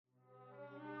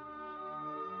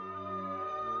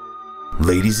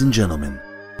Ladies and gentlemen,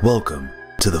 welcome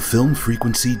to the Film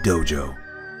Frequency Dojo.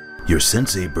 Your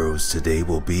Sensei Bros today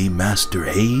will be Master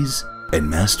Hayes and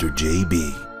Master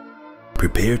JB.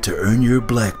 Prepare to earn your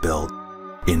black belt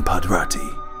in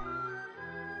Padrati.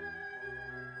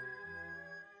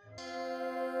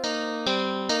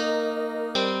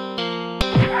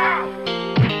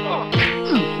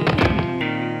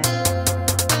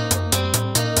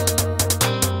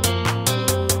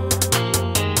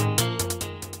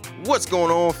 What's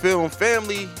going on, film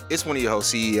family? It's one of your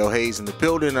hosts, CEO Hayes, in the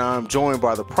building, and I'm joined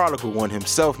by the prodigal one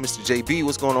himself, Mr. JB.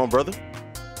 What's going on, brother?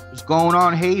 What's going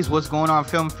on, Hayes? What's going on,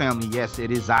 film family? Yes,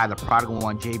 it is I, the prodigal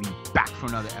one, JB, back for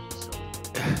another episode.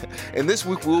 And this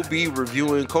week we'll be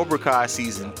reviewing Cobra Kai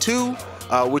Season 2,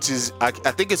 which is, I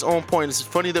think it's on point. It's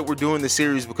funny that we're doing this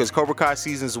series because Cobra Kai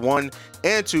Seasons 1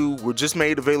 and 2 were just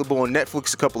made available on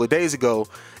Netflix a couple of days ago,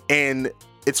 and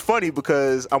it's funny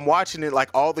because I'm watching it,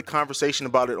 like all the conversation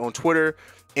about it on Twitter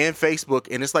and Facebook,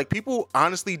 and it's like people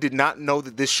honestly did not know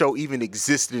that this show even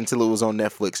existed until it was on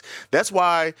Netflix. That's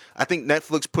why I think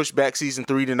Netflix pushed back Season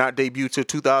 3 to not debut till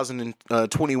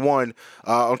 2021,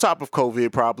 on top of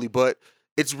COVID probably, but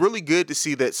it's really good to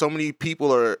see that so many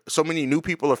new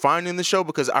people are finding the show,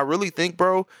 because I really think,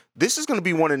 bro, this is going to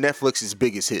be one of Netflix's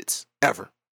biggest hits ever.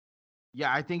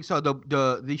 Yeah, I think so.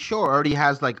 The show already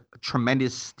has like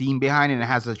tremendous steam behind it, and it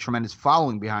has a tremendous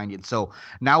following behind it. So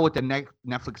now with the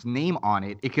Netflix name on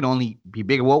it, it can only be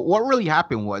bigger. Well, what really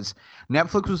happened was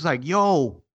Netflix was like,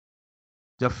 yo,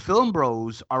 the Film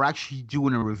Bros are actually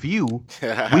doing a review.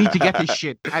 We need to get this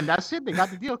shit. And that's it. They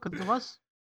got the deal because of us.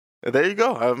 There you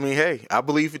go. I mean, hey, I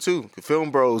believe it too.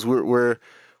 Film Bros, we're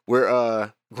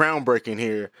groundbreaking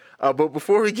here. But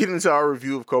before we get into our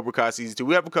review of Cobra Kai Season 2,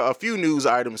 we have a few news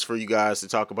items for you guys to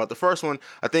talk about. The first one,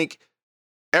 I think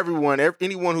anyone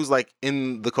who's like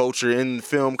in the culture, in the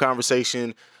film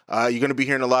conversation, you're going to be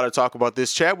hearing a lot of talk about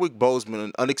this. Chadwick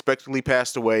Boseman unexpectedly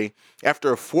passed away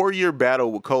after a 4-year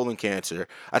battle with colon cancer.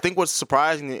 I think what's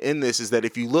surprising in this is that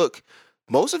if you look,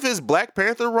 most of his Black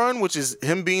Panther run, which is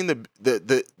him being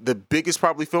the biggest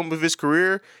probably film of his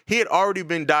career, he would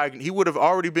have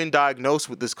already been diagnosed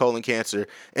with this colon cancer.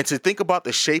 And to think about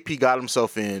the shape he got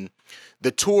himself in,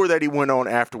 the tour that he went on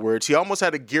afterwards, he almost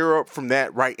had to gear up from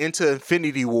that right into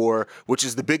Infinity War, which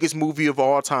is the biggest movie of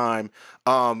all time.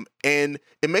 And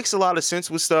it makes a lot of sense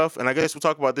with stuff. And I guess we'll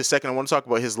talk about this second. I want to talk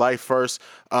about his life first,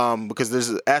 because there's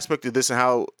an aspect of this and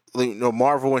how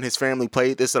Marvel and his family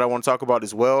played this that I want to talk about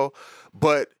as well.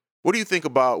 But what do you think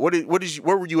about where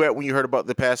were you at when you heard about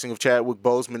the passing of Chadwick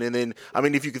Boseman? And then, I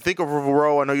mean, if you could think of a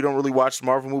role, I know you don't really watch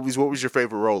Marvel movies. What was your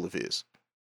favorite role of his?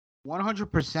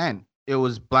 100%. It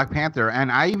was Black Panther. And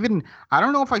I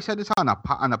don't know if I said this on a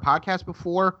podcast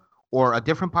before, or a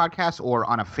different podcast, or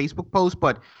on a Facebook post,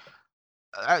 but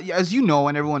as you know,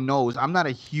 and everyone knows, I'm not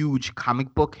a huge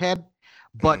comic book head.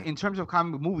 But in terms of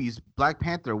comic book movies, Black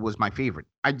Panther was my favorite.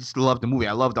 I just loved the movie.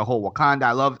 I loved the whole Wakanda.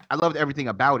 I loved everything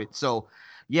about it. So,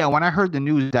 yeah, when I heard the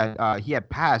news that he had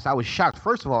passed, I was shocked.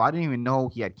 First of all, I didn't even know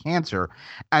he had cancer.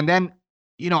 And then,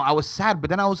 I was sad. But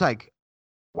then I was like,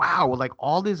 wow, like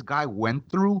all this guy went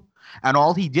through and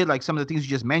all he did, like some of the things you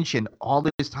just mentioned, all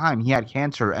this time he had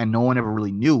cancer and no one ever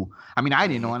really knew. I mean, I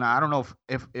didn't know. And I don't know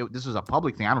if this was a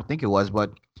public thing. I don't think it was.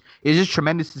 But it's just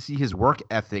tremendous to see his work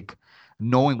ethic,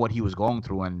 knowing what he was going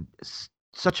through. And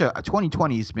such a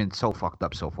 2020 has been so fucked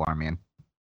up so far, man.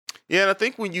 Yeah, and I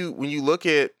think when you look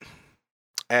at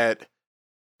like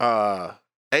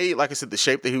I said, the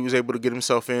shape that he was able to get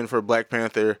himself in for Black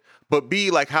Panther, but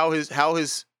B, like how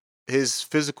his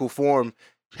physical form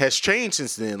has changed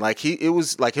since then. Like it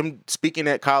was like him speaking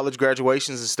at college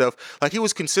graduations and stuff, like he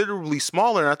was considerably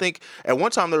smaller. And I think at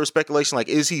one time there was speculation, like,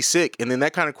 is he sick? And then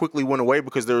that kind of quickly went away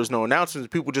because there was no announcements.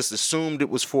 People just assumed it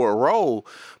was for a role.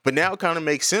 But now it kind of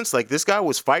makes sense. Like this guy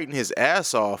was fighting his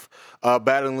ass off,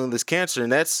 battling this cancer.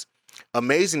 And that's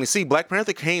amazing to see. Black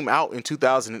Panther came out in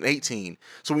 2018.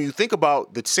 So when you think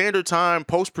about the standard time,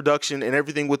 post-production, and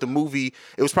everything with the movie,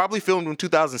 it was probably filmed in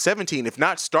 2017, if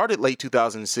not started late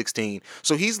 2016.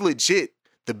 So he's legit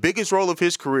the biggest role of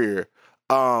his career.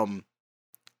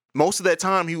 Most of that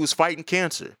time he was fighting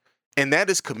cancer. And that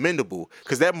is commendable,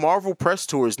 because that Marvel press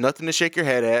tour is nothing to shake your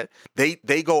head at.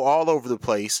 They go all over the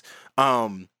place.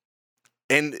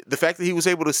 And the fact that he was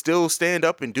able to still stand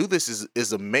up and do this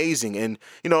is amazing. And,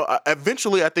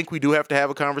 eventually I think we do have to have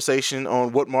a conversation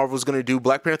on what Marvel's going to do.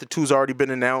 Black Panther 2 has already been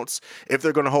announced. If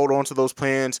they're going to hold on to those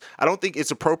plans, I don't think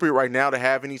it's appropriate right now to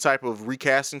have any type of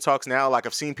recasting talks now. Like,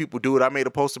 I've seen people do it. I made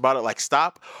a post about it. Like,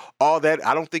 stop all that.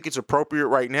 I don't think it's appropriate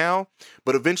right now.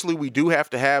 But eventually we do have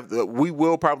to we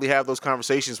will probably have those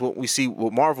conversations when we see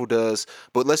what Marvel does.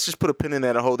 But let's just put a pin in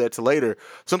that and hold that to later.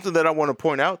 Something that I want to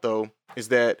point out, though, is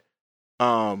that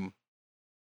the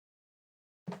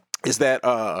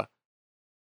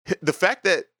fact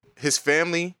that his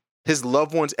family, his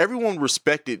loved ones, everyone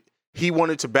respected he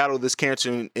wanted to battle this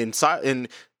cancer in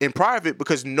private,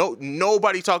 because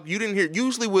nobody talked. You didn't hear.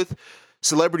 Usually with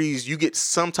celebrities, you get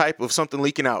some type of something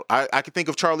leaking out. I could think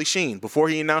of Charlie Sheen before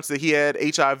he announced that he had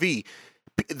HIV.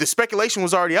 The speculation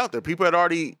was already out there. People had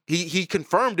already, he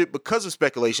confirmed it because of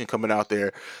speculation coming out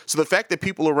there. So the fact that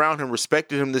people around him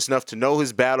respected him this enough to know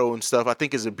his battle and stuff, I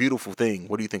think is a beautiful thing.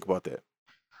 What do you think about that?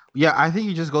 Yeah, I think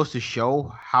it just goes to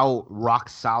show how rock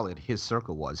solid his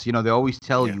circle was. They always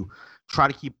tell you, try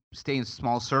to stay in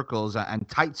small circles and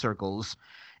tight circles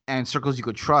and circles you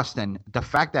could trust. And the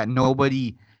fact that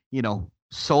nobody,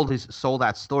 sold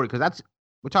that story, because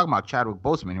we're talking about Chadwick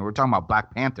Boseman and we're talking about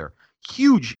Black Panther.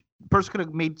 Huge person, could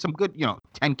have made some good,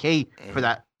 $10K for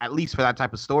that, at least for that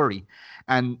type of story.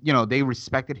 And, they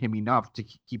respected him enough to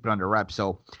keep it under wraps.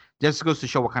 So just goes to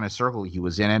show what kind of circle he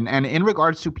was in. And in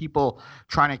regards to people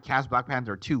trying to cast Black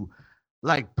Panther 2,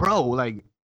 like, bro, like,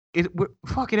 it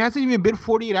hasn't even been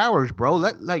 48 hours, bro.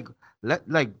 Let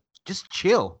just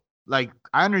chill. Like,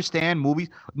 I understand movies.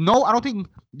 No, I don't think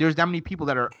there's that many people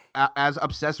that are as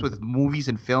obsessed with movies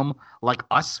and film like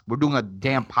us. We're doing a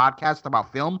damn podcast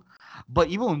about film. But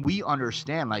even when we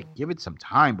understand, like, give it some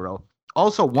time, bro.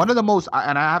 Also, one of the most,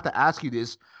 and I have to ask you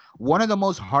this, one of the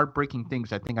most heartbreaking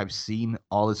things I think I've seen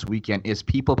all this weekend is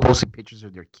people posting pictures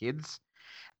of their kids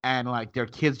and, like, their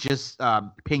kids just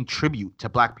paying tribute to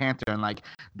Black Panther. And, like,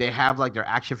 they have, like, their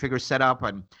action figures set up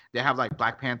and they have, like,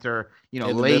 Black Panther,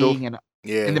 laying and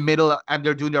in the middle, and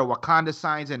they're doing their Wakanda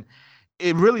signs. And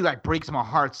it really, like, breaks my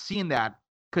heart seeing that,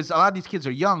 because a lot of these kids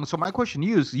are young. So my question to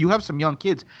you is, you have some young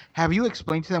kids. Have you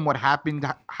explained to them what happened,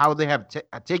 how they have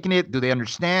taken it? Do they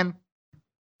understand?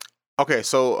 Okay,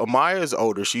 so Amaya is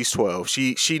older. She's 12.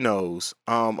 She knows.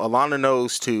 Alana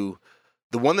knows too.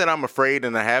 The one that I'm afraid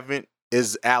and I haven't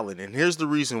is Alan. And here's the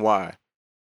reason why.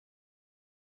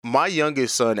 My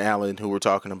youngest son, Alan, who we're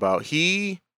talking about,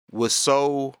 he was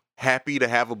so happy to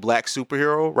have a black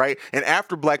superhero, right? And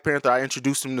after Black Panther, I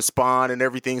introduced him to Spawn and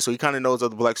everything, so he kind of knows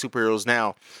other black superheroes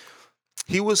now.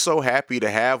 He was so happy to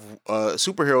have a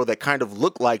superhero that kind of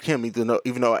looked like him, even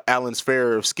though Alan's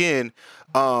fairer of skin,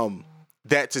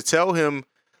 that to tell him,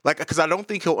 like, because I don't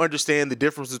think he'll understand the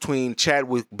difference between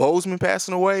Chadwick Boseman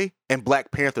passing away and Black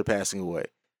Panther passing away.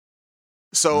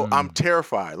 So I'm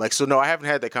terrified. Like, so no, I haven't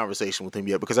had that conversation with him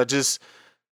yet, because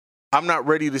I'm not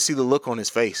ready to see the look on his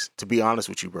face, to be honest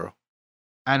with you, bro.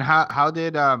 And how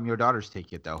did your daughters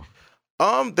take it though?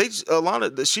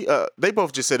 They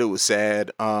both just said it was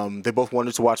sad. They both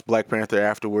wanted to watch Black Panther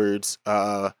afterwards.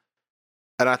 And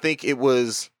I think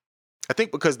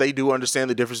because they do understand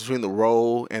the difference between the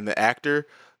role and the actor.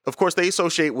 Of course, they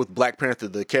associate with Black Panther,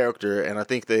 the character, and I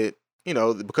think that,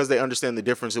 because they understand the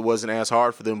difference, it wasn't as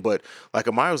hard for them. But, like,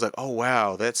 Amaya was like, oh,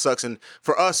 wow, that sucks. And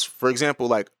for us, for example,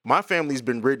 like, my family's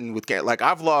been ridden with cancer. Like,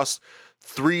 I've lost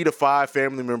 3 to 5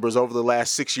 family members over the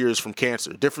last 6 years from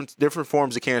cancer, different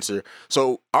forms of cancer.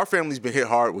 So our family's been hit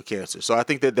hard with cancer. So I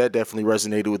think that definitely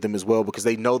resonated with them as well, because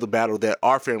they know the battle that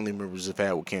our family members have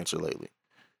had with cancer lately.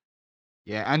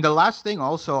 Yeah, and the last thing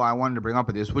also I wanted to bring up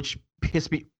with this, which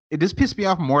pissed me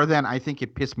off more than I think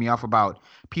it pissed me off about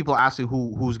people asking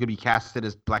who's going to be casted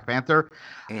as Black Panther.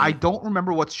 I don't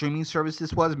remember what streaming service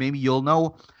this was. Maybe you'll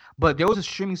know. But there was a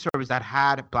streaming service that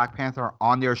had Black Panther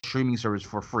on their streaming service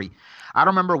for free. I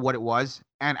don't remember what it was.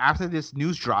 And after this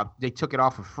news dropped, they took it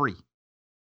off for free.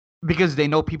 Because they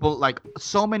know people, like,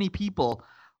 so many people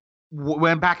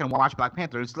went back and watched Black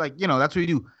Panther. It's like, that's what you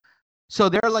do. So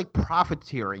they're, like,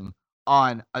 profiteering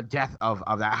on a death of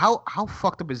that. How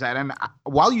fucked up is that? And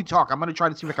while you talk, I'm gonna try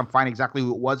to see if I can find exactly who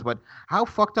it was. But how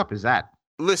fucked up is that?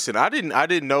 Listen, I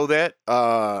didn't know that.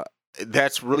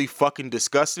 That's really fucking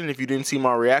disgusting. If you didn't see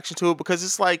my reaction to it, because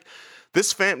it's like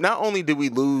this not only did we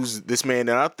lose this man,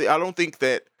 and I don't think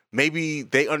that maybe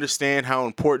they understand how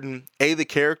important the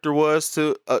character was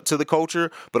to the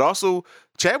culture, but also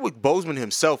Chadwick Boseman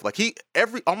himself. Like,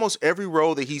 almost every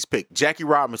role that he's picked, Jackie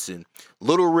Robinson,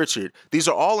 Little Richard, these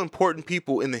are all important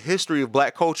people in the history of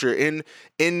black culture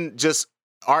in just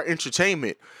our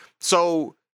entertainment.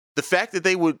 So the fact that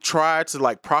they would try to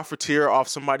like profiteer off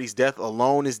somebody's death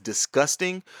alone is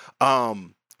disgusting.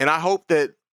 And I hope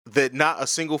that not a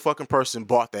single fucking person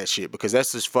bought that shit, because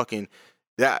that's just fucking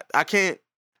that I can't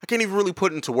even really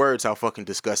put into words how fucking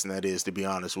disgusting that is, to be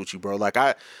honest with you, bro. Like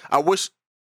I wish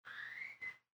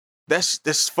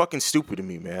that's fucking stupid to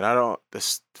me, man.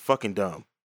 That's fucking dumb.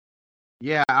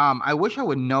 Yeah, I wish I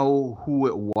would know who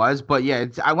it was, but yeah,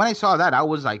 when I saw that, I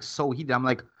was like so heated. I'm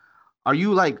like, are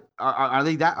you like, are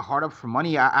they that hard up for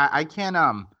money? I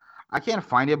can't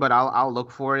find it, but I'll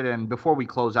look for it, and before we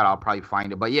close out, I'll probably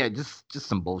find it. But yeah, just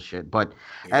some bullshit. But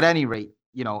at any rate,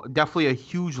 definitely a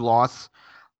huge loss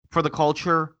for the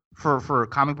culture, for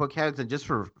comic book heads, and just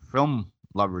for film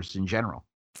lovers in general.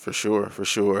 For sure, for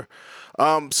sure.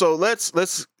 So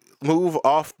let's move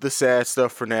off the sad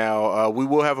stuff for now. We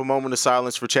will have a moment of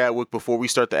silence for Chadwick before we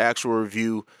start the actual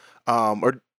review.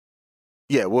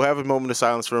 We'll have a moment of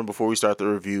silence for him before we start the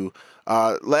review.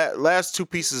 Last two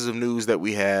pieces of news that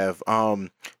we have.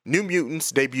 New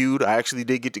Mutants debuted. I actually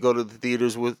did get to go to the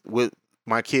theaters with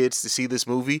my kids to see this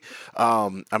movie.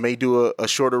 I may do a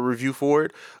shorter review for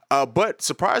it. But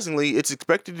surprisingly, it's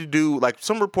expected to do, like,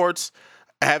 some reports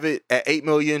have it at 8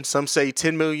 million, some say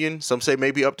 10 million, some say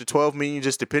maybe up to 12 million,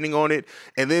 just depending on it.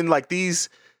 And then like these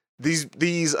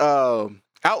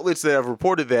outlets that have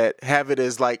reported that have it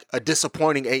as like a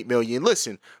disappointing 8 million.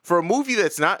 Listen, for a movie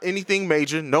that's not anything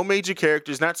major, no major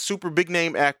characters, not super big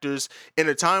name actors, in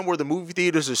a time where the movie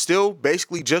theaters are still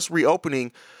basically just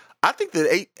reopening, I think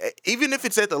that even if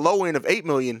it's at the low end of 8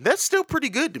 million, that's still pretty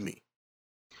good to me.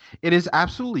 It is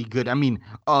absolutely good. I mean,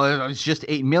 it's just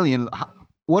 8 million.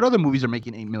 What other movies are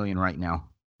making 8 million right now?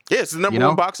 Yeah, it's the number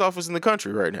one box office in the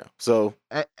country right now. So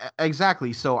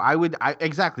exactly. So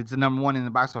exactly, it's the number one in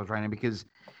the box office right now, because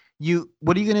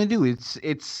what are you gonna do?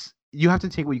 It's you have to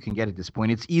take what you can get at this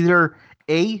point. It's either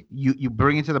A, you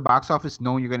bring it to the box office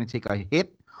knowing you're gonna take a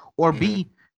hit, or B,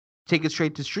 take it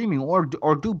straight to streaming, or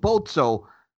do both. So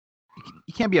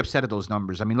you can't be upset at those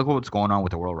numbers. I mean, look at what's going on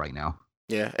with the world right now.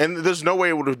 Yeah, and there's no way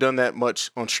it would have done that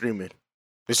much on streaming.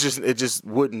 It just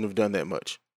wouldn't have done that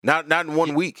much. Not in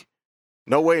 1 week.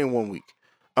 No way in 1 week.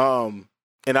 And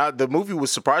the movie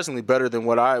was surprisingly better than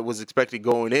what I was expecting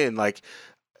going in. Like,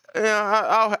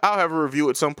 yeah, I'll have a review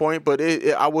at some point, but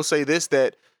I will say this,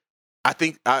 that I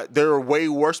think there are way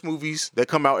worse movies that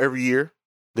come out every year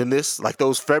than this. Like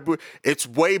those February, it's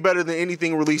way better than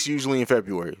anything released usually in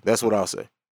February. That's what I'll say.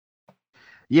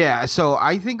 Yeah, so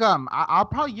I think I'll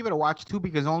probably give it a watch too,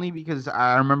 because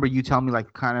I remember you telling me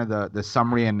like kind of the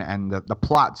summary and the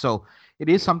plot. So it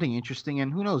is something interesting,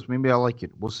 and who knows, maybe I'll like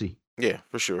it. We'll see. Yeah,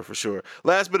 for sure, for sure.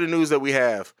 Last bit of news that we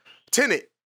have: Tenet,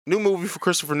 new movie for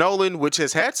Christopher Nolan, which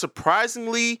has had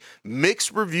surprisingly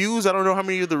mixed reviews. I don't know how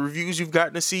many of the reviews you've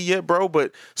gotten to see yet, bro,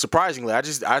 but surprisingly,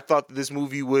 I thought that this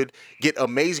movie would get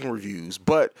amazing reviews,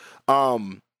 but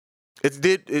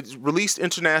It's released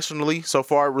internationally so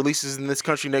far. It releases in this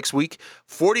country next week.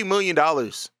 $40 million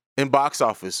in box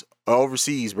office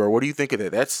overseas, bro. What do you think of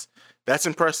that? That's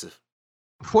impressive.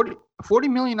 $40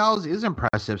 million is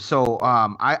impressive. So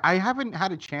I haven't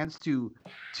had a chance to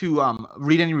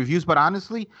read any reviews, but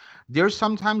honestly, there's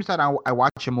sometimes that I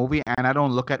watch a movie and I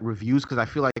don't look at reviews because I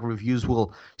feel like reviews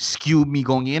will skew me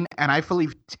going in. And I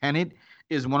believe Tenet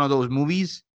is one of those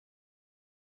movies.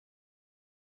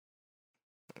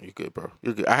 You're good, bro.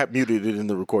 You're good. I have muted it in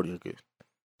the recording. You're good.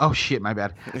 Oh shit, my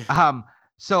bad.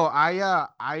 So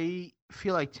I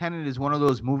feel like Tenet is one of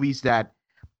those movies that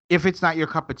if it's not your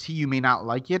cup of tea, you may not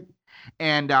like it.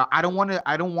 And I don't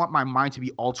want my mind to be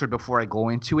altered before I go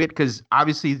into it, because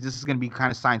obviously this is going to be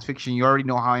kind of science fiction. You already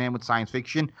know how I am with science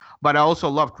fiction, but I also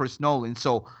love Chris Nolan,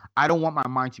 so I don't want my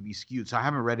mind to be skewed. So I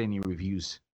haven't read any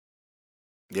reviews.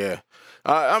 Yeah,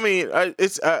 I mean,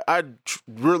 I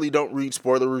really don't read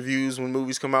spoiler reviews when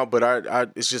movies come out, but I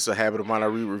it's just a habit of mine. I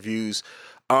read reviews.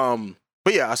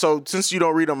 But yeah, so since you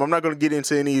don't read them, I'm not going to get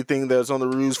into anything that's on the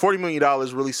reviews. $40 million,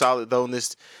 really solid though in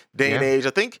this day and age. I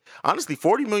think honestly,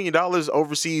 $40 million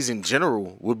overseas in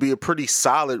general would be a pretty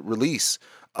solid release.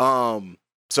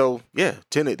 So yeah,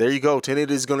 Tenet, there you go. Tenet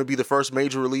is going to be the first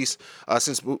major release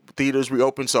since theaters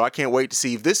reopened. So I can't wait to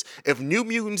see if New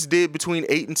Mutants did between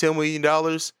 $8 and $10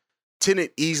 million,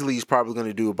 Tenet easily is probably going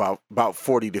to do about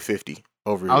 40 to 50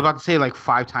 over here. I was about to say like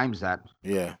 5 times that.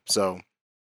 Yeah, so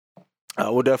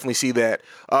we'll definitely see that.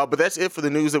 But that's it for the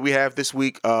news that we have this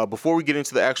week. Before we get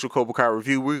into the actual Cobra Kai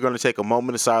review, we're going to take a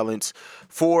moment of silence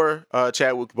for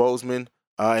Chadwick Boseman,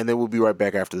 and then we'll be right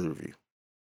back after the review.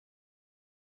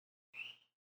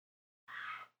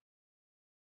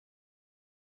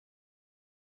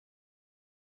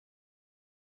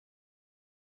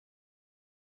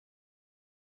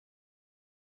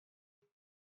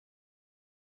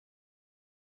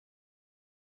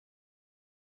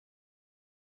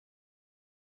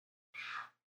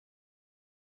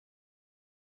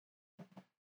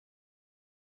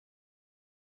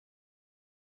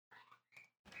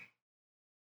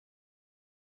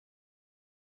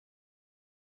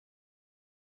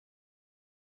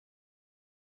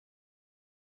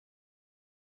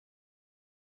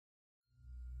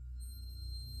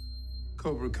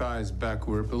 Cobra Kai is back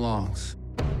where it belongs.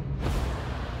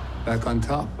 Back on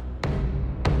top.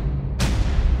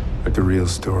 But the real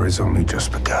story's only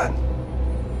just begun.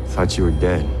 Thought you were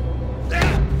dead.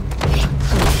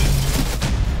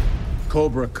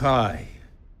 Cobra Kai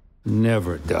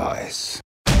never dies.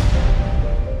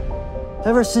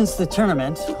 Ever since the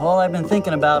tournament, all I've been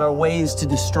thinking about are ways to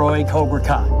destroy Cobra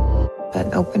Kai.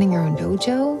 But opening your own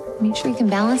dojo, make sure you can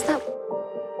balance that.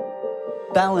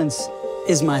 Balance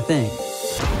is my thing.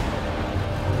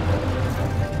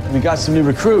 We got some new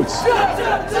recruits.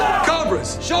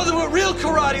 Cobras, show them what real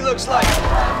karate looks like.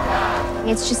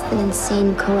 It's just an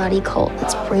insane karate cult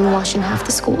that's brainwashing half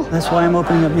the school. That's why I'm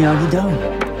opening up Miyagi-Do.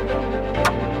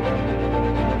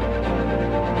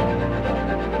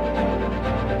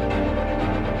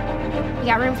 You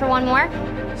got room for one more?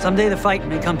 Someday the fight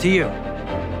may come to you.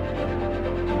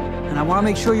 And I want to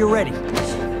make sure you're ready.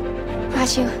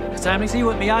 Got you. It's time to see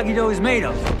what Miyagi-Do is made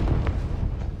of.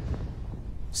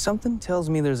 Something tells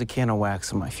me there's a can of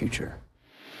wax in my future.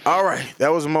 All right,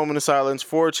 that was a moment of silence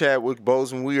for Chadwick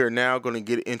Boseman. We are now going to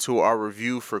get into our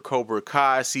review for Cobra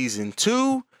Kai Season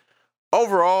 2.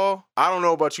 Overall, I don't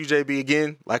know about you, JB.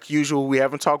 Again, like usual, we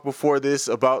haven't talked before this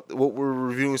about what we're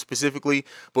reviewing specifically,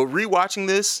 but rewatching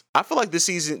this, I feel like this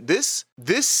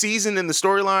season in the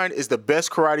storyline is the best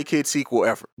Karate Kid sequel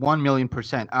ever.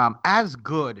 1,000,000%. As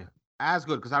good,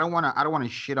 because I don't want to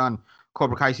shit on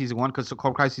Cobra Kai Season 1 because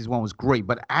Cobra Kai Season 1 was great,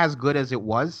 but as good as it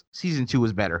was, Season 2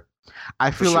 was better.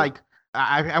 I feel like,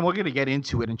 and we're going to get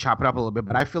into it and chop it up a little bit,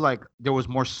 but I feel like there was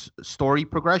more story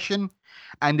progression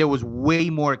and there was way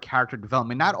more character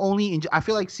development. Not only I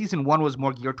feel like Season 1 was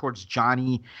more geared towards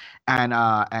Johnny and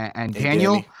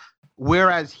Daniel, Danny.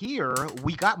 Whereas here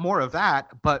we got more of that,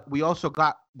 but we also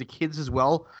got the kids as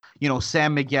well. You know,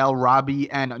 Sam, Miguel, Robbie,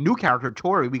 and a new character,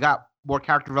 Tori. We got more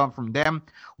character development from them.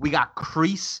 We got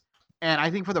Kreese. And I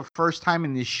think for the first time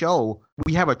in this show,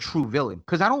 we have a true villain.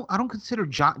 Because I don't consider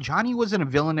Johnny wasn't a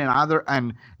villain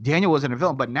and Daniel wasn't a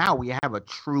villain, but now we have a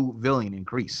true villain in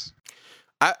Kreese.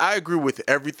 I agree with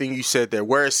everything you said there.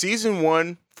 Whereas Season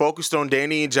 1 focused on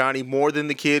Danny and Johnny more than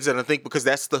the kids, and I think because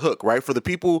that's the hook, right? For the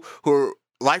people who are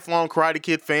lifelong Karate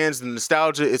Kid fans, the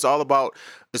nostalgia, it's all about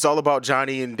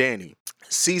Johnny and Danny.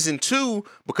 Season 2,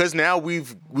 because now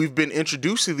we've been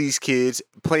introduced to these kids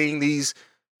playing these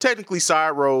technically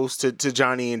side roles to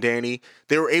Johnny and Danny,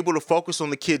 they were able to focus on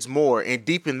the kids more and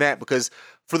deepen that, because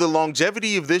for the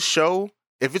longevity of this show,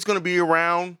 if it's going to be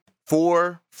around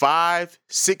 4, 5,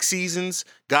 6 seasons,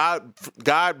 God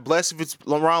bless if it's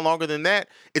around longer than that,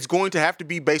 it's going to have to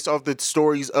be based off the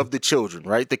stories of the children,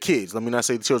 right? The kids, let me not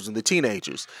say the children, the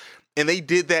teenagers. And they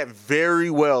did that very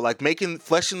well, like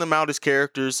fleshing them out as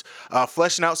characters,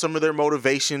 fleshing out some of their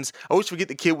motivations. I always forget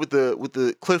the kid with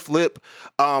the cliff lip.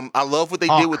 I love what they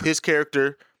did with his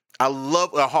character. I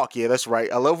love Hawk. Yeah, that's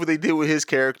right. I love what they did with his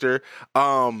character.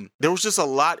 There was just a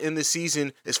lot in this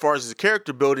season as far as the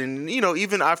character building. You know,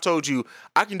 even I've told you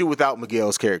I can do without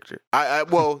Miguel's character.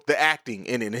 Well, the acting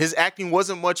in it. His acting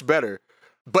wasn't much better,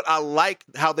 but I like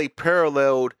how they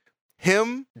paralleled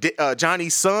him,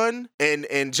 Johnny's son,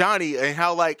 and Johnny, and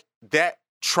how like that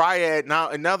triad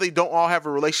now they don't all have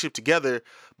a relationship together,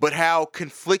 but how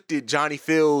conflicted Johnny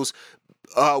feels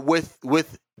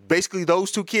with basically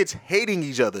those two kids hating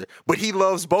each other, but he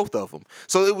loves both of them.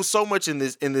 So it was so much in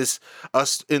this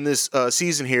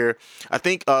season here. I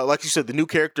think, like you said, the new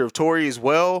character of Tori as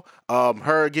well,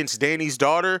 her against Danny's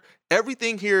daughter,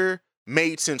 everything here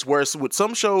made sense. Whereas with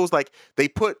some shows, like they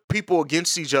put people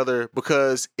against each other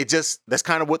because that's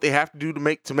kind of what they have to do to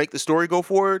make the story go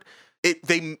forward.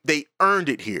 They earned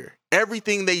it here.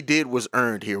 Everything they did was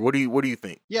earned here. What do you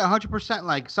think? Yeah, 100%.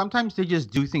 Like sometimes they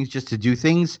just do things just to do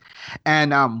things,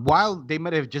 and while they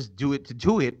might have just do it to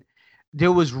do it,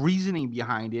 there was reasoning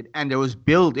behind it, and there was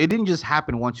build. It didn't just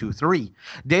happen 1, 2, 3.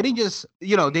 They didn't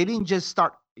just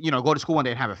start go to school one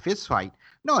day and have a fist fight.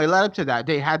 No, it led up to that.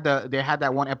 They had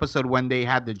that one episode when they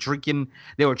had the drinking.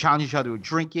 They were challenging each other with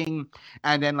drinking,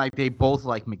 and then like they both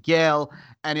like Miguel,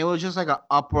 and it was just like an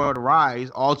upward rise.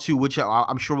 All to which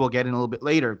I'm sure we'll get in a little bit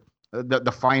later.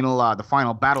 The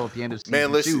final battle at the end of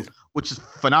season 2, which is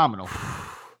phenomenal.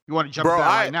 You want to jump into that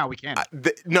right now? We can.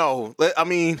 No, I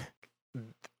mean,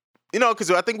 because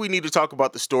I think we need to talk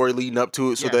about the story leading up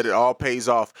to it so that it all pays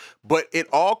off. But it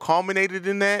all culminated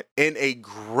in that in a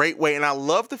great way. And I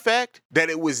love the fact that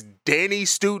it was Danny's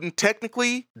student,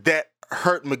 technically, that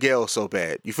hurt Miguel so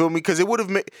bad. You feel me? Because if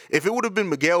it would have been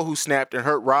Miguel who snapped and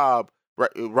hurt Robbie,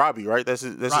 right? That's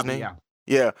his name? Yeah.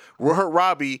 Yeah. Hurt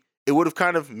Robbie, it would have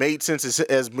kind of made sense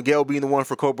as Miguel being the one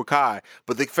for Cobra Kai.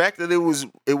 But the fact that it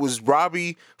was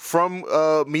Robbie from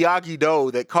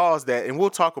Miyagi-Do that caused that, and we'll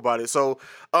talk about it. So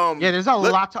there's a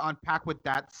lot to unpack with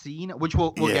that scene, which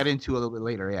we'll get into a little bit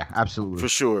later. Yeah, absolutely. For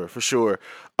sure.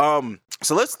 So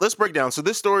let's break down. So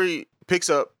this story picks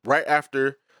up right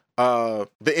after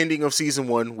the ending of season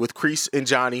 1 with Kreese and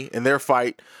Johnny and their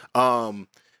fight.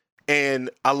 And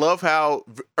I love how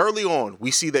early on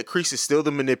we see that Kreese is still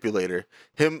the manipulator.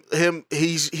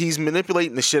 He's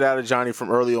manipulating the shit out of Johnny from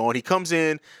early on. He comes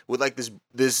in with like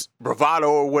this bravado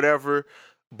or whatever.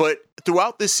 But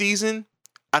throughout this season,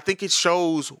 I think it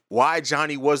shows why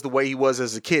Johnny was the way he was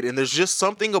as a kid. And there's just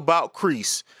something about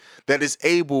Kreese that is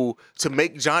able to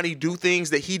make Johnny do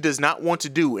things that he does not want to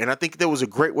do. And I think that was a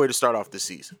great way to start off this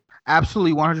season.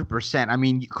 Absolutely, 100%. I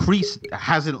mean, Kreese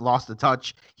hasn't lost the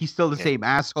touch. He's still the same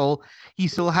asshole. He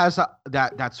still has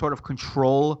that sort of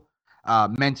control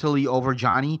mentally over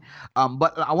Johnny.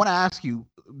 But I want to ask you,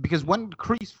 because when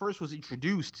Kreese first was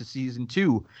introduced to season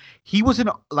 2, he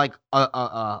wasn't like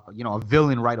a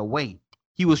villain right away.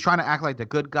 He was trying to act like the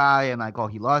good guy and like, oh,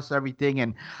 he lost everything.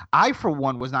 And I, for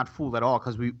one, was not fooled at all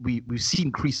because we've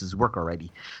seen Kreese's work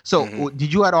already. So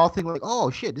did you at all think like, oh,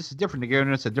 shit, this is different? They're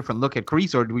giving us a different look at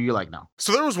Kreese, or were you like, no?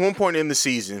 So there was one point in the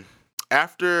season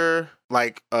after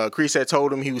like Kreese had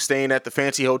told him he was staying at the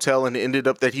fancy hotel and it ended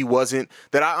up that he wasn't,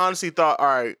 that I honestly thought, all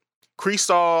right, Kreese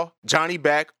saw Johnny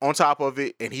back on top of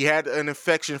it and he had an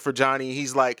affection for Johnny.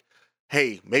 He's like,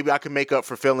 hey, maybe I can make up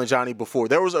for failing Johnny before.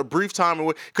 There was a brief time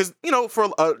because, for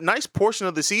a nice portion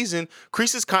of the season,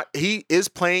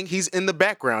 Kreese he's in the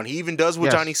background. He even does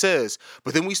what Johnny says.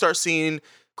 But then we start seeing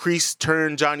Kreese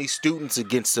turn Johnny's students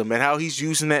against him and how he's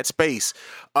using that space.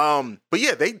 But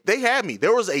yeah, they had me.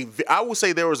 I would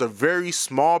say there was a very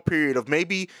small period of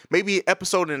maybe an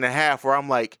episode and a half where I'm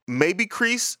like, maybe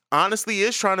Kreese honestly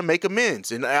is trying to make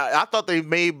amends. And I thought they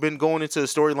may have been going into a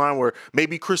storyline where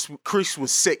maybe Kreese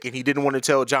was sick and he didn't want to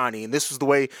tell Johnny. And this was the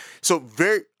way. So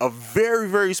a very,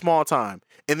 very small time.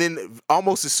 And then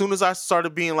almost as soon as I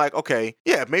started being like, okay,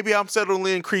 yeah, maybe I'm settling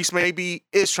in, Kreese maybe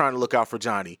is trying to look out for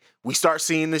Johnny. We start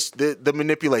seeing the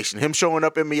manipulation, him showing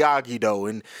up in Miyagi-Do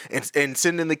and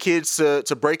sending the kids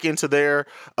to break into their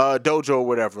dojo or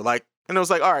whatever. Like, and I was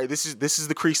like, all right, this is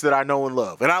the Kreese that I know and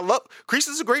love. And I love Kreese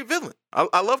is a great villain.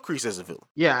 I love Kreese as a villain.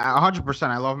 Yeah, 100%.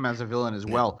 I love him as a villain as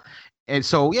well. And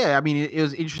so, yeah, I mean, it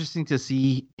was interesting to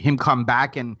see him come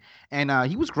back, and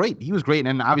he was great. He was great,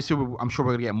 and obviously, I'm sure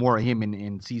we're gonna get more of him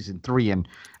in season 3. And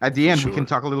at the end, we can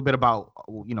talk a little bit about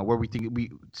where we think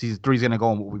season 3 is gonna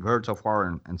go and what we've heard so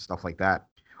far and stuff like that.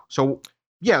 So,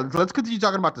 yeah, let's continue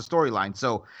talking about the storyline.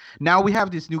 So now we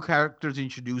have these new characters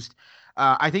introduced.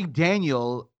 I think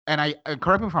Daniel, and I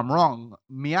correct me if I'm wrong,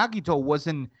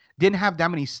 Miyagi-Do didn't have that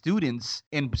many students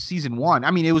in season 1. I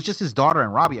mean, it was just his daughter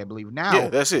and Robbie, I believe. Now, yeah,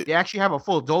 that's it. They actually have a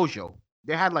full dojo.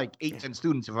 They had like 8-10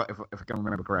 students, if I can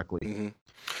remember correctly. Mm-hmm.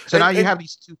 So now you have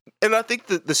these two. And I think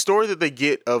the story that they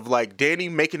get of like Danny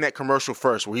making that commercial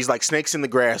first, where he's like snakes in the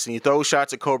grass and he throws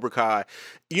shots at Cobra Kai.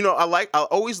 I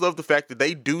always love the fact that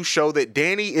they do show that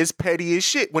Danny is petty as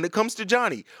shit when it comes to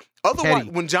Johnny. Otherwise,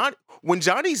 when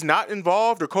Johnny's not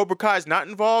involved or Cobra Kai is not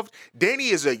involved, Danny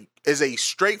is a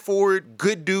straightforward,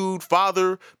 good dude,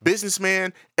 father,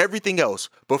 businessman, everything else.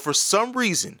 But for some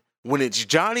reason, when it's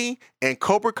Johnny and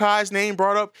Cobra Kai's name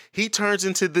brought up, he turns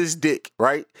into this dick,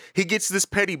 right? He gets this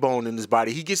petty bone in his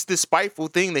body. He gets this spiteful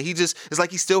thing that it's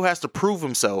like he still has to prove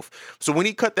himself. So when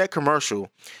he cut that commercial,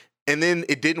 and then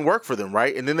it didn't work for them,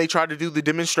 right? And then they tried to do the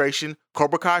demonstration.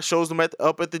 Cobra Kai shows them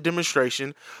up at the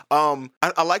demonstration.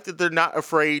 I like that they're not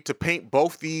afraid to paint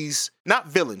both these, not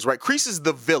villains, right? Kreese is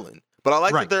the villain, but I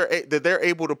like that they're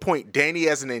able to point Danny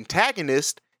as an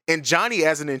antagonist and Johnny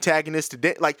as an antagonist.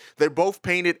 Like, they're both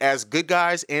painted as good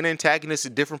guys and antagonists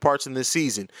at different parts in this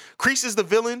season. Kreese is the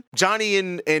villain. Johnny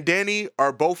and Danny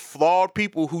are both flawed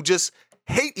people who just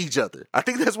hate each other. I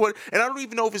think that's what, and I don't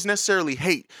even know if it's necessarily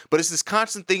hate, but it's this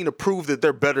constant thing to prove that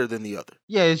they're better than the other.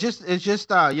 Yeah, it's just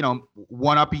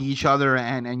one-upping each other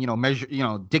and measure,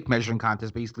 dick measuring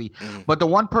contest basically. Mm. But the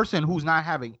one person who's not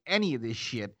having any of this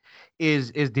shit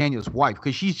is Daniel's wife,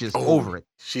 because she's just over it.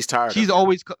 She's tired.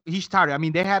 He's tired. I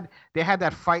mean, they had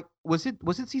that fight. Was it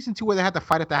season 2 where they had the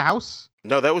fight at the house?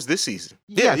 No, that was this season.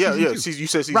 Yeah. You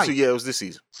said season 2. Yeah, it was this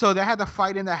season. So they had the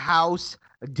fight in the house.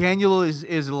 Daniel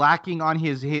is lacking on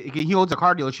he owns a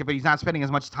car dealership, but he's not spending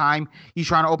as much time. He's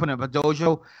trying to open up a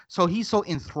dojo. So he's so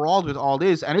enthralled with all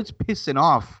this, and it's pissing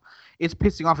off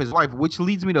his wife, which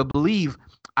leads me to believe,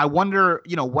 I wonder,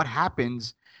 what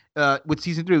happens with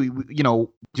season 3,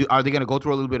 are they going to go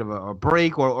through a little bit of a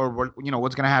break or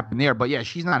what's going to happen there? But yeah,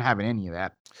 she's not having any of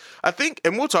that. I think,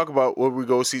 and we'll talk about where we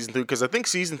go season 3, because I think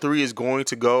season 3 is going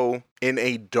to go in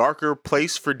a darker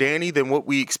place for Danny than what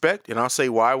we expect, and I'll say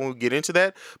why when we get into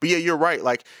that. But yeah, you're right.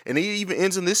 Like, and it even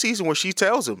ends in this season where she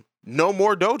tells him, "No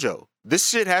more dojo. This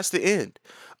shit has to end."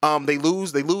 They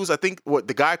lose. I think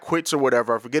the guy quits or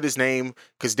whatever. I forget his name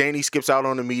because Danny skips out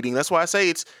on the meeting. That's why I say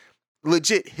it's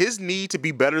legit. His need to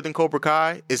be better than Cobra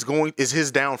Kai is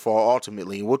his downfall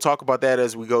ultimately. And we'll talk about that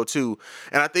as we go too.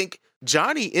 And I think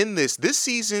Johnny in this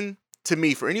season, to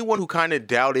me, for anyone who kind of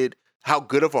doubted how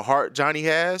good of a heart Johnny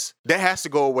has, that has to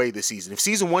go away this season. If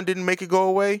season 1 didn't make it go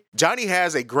away, Johnny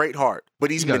has a great heart,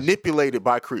 but he's manipulated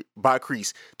by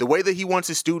Kreese. The way that he wants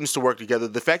his students to work together,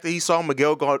 the fact that he saw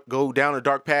Miguel go down a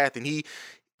dark path, and he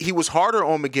was harder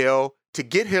on Miguel to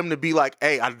get him to be like,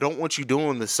 "Hey, I don't want you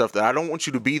doing this stuff. That I don't want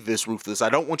you to be this ruthless. I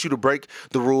don't want you to break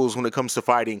the rules when it comes to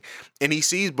fighting." And he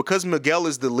sees, because Miguel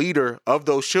is the leader of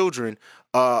those children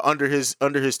under his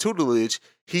tutelage,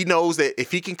 he knows that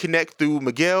if he can connect through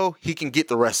Miguel, he can get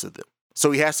the rest of them.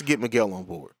 So he has to get Miguel on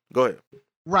board. Go ahead.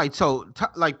 Right. So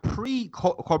like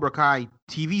pre-Cobra Kai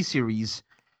TV series,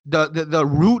 the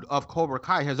root of Cobra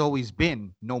Kai has always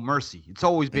been no mercy. It's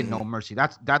always been no mercy.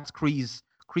 That's Kreese's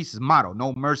motto,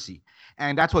 no mercy.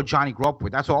 And that's what Johnny grew up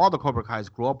with. That's what all the Cobra Kais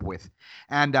grew up with.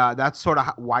 And that's sort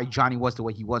of why Johnny was the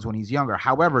way he was when he's younger.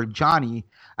 However, Johnny,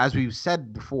 as we've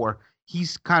said before,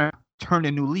 he's kind of turned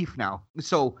a new leaf now.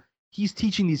 So he's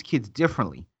teaching these kids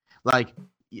differently. Like,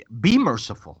 be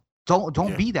merciful.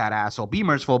 Don't be that asshole. Be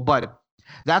merciful. But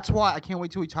that's why I can't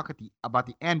wait till we talk about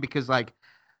the end, because like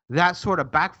that sort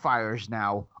of backfires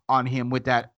now on him with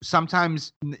that.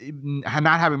 Sometimes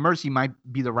not having mercy might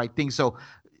be the right thing. So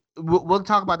we'll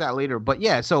talk about that later. But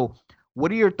yeah, so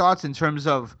what are your thoughts in terms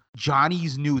of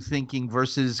Johnny's new thinking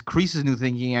versus Kreese's new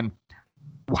thinking, and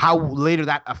how later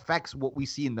that affects what we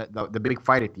see in the big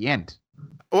fight at the end?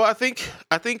 Well, I think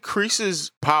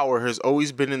Kreese's power has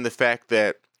always been in the fact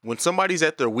that when somebody's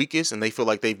at their weakest and they feel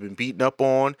like they've been beaten up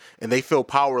on and they feel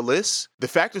powerless, the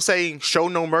fact of saying show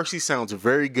no mercy sounds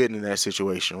very good in that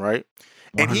situation, right?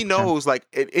 100%. And he knows, like,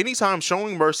 at any time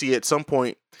showing mercy at some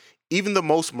point, even the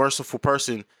most merciful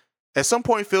person at some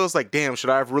point feels like, damn, should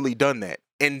I have really done that?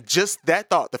 And just that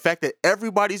thought, the fact that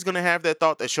everybody's going to have that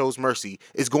thought that shows mercy,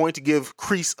 is going to give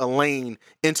Kreese a lane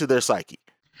into their psyche.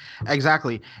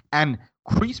 Exactly. And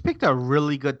Kreese picked a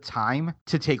really good time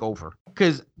to take over,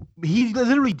 because he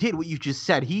literally did what you just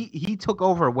said. He took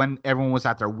over when everyone was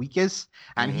at their weakest,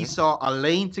 and he saw a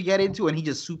lane to get into, and he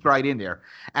just swooped right in there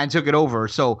and took it over.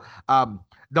 So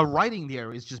the writing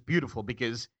there is just beautiful,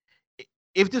 because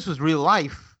if this was real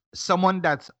life, someone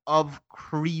that's of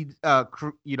Kreese's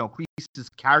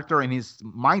character and his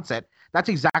mindset, that's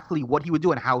exactly what he would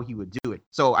do and how he would do it.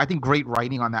 So I think great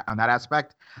writing on that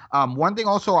aspect. One thing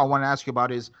also I want to ask you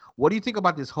about is, what do you think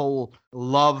about this whole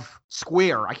love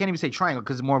square? I can't even say triangle,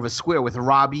 because it's more of a square with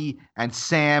Robbie and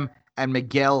Sam and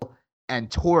Miguel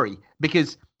and Tori,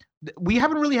 because we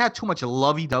haven't really had too much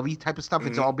lovey-dovey type of stuff.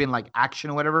 It's all been like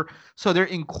action or whatever. So they're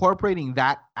incorporating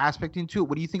that aspect into it.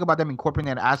 What do you think about them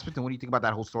incorporating that aspect, and what do you think about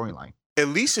that whole storyline? At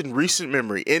least in recent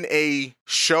memory, in a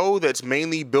show that's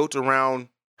mainly built around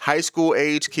high school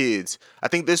age kids, I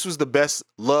think this was the best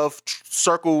love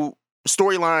circle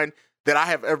storyline that I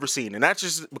have ever seen. And that's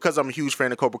just because I'm a huge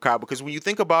fan of Cobra Kai, because when you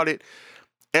think about it,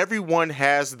 everyone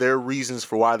has their reasons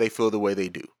for why they feel the way they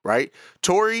do, right?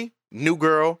 Tori, new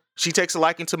girl, she takes a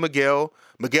liking to Miguel.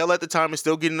 Miguel at the time is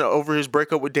still getting over his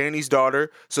breakup with Danny's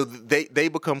daughter, so they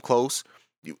become close.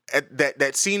 At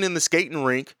that scene in the skating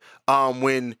rink,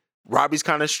 when Robbie's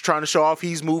kind of trying to show off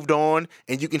he's moved on,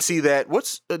 and you can see that,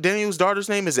 what's Daniel's daughter's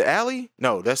name? Is it Allie?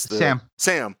 No, that's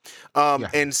Sam.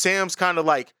 And Sam's kind of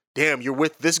like, damn, you're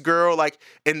with this girl, like,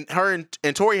 and her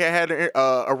and Tori had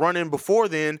a run-in before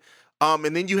then.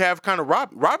 And then you have kind of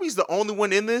Robbie. Robbie's the only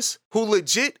one in this who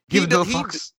legit he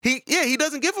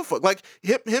doesn't give a fuck. Like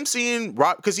him seeing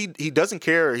Rob, because he doesn't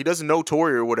care. He doesn't know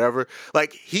Tori or whatever.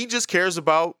 Like, he just cares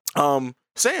about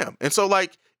Sam. And so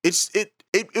like it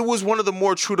was one of the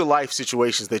more true to life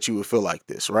situations that you would feel like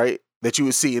this, right? That you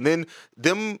would see. And then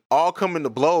them all coming to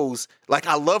blows. Like,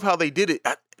 I love how they did it.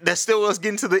 That's still us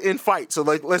getting to the end fight. So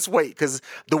like, let's wait, because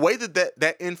the way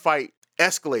that end fight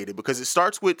escalated, because it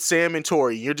starts with Sam and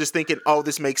Tori. You're just thinking, oh,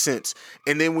 this makes sense.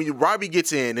 And then when Robbie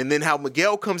gets in, and then how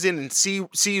Miguel comes in and see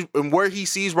and where he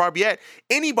sees Robbie at,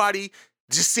 anybody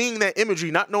just seeing that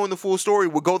imagery, not knowing the full story,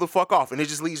 would go the fuck off, and it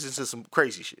just leads into some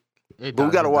crazy shit. But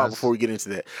we got a while before we get into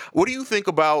that. What do you think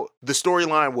about the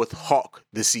storyline with Hawk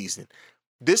this season?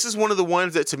 this is one of the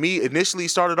ones that to me initially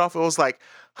started off, it was like,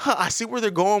 I see where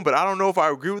they're going, but I don't know if I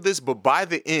agree with this. But by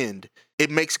the end, it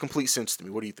makes complete sense to me.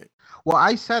 What do you think? Well,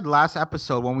 I said last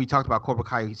episode when we talked about Cobra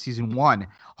Kai season 1,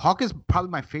 Hawk is probably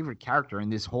my favorite character in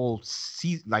this whole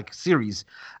series.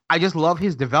 I just love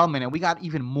his development, and we got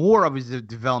even more of his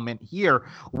development here.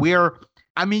 Where,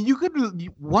 I mean,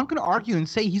 one could argue and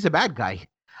say he's a bad guy,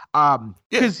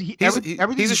 because he's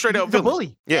a straight out villain.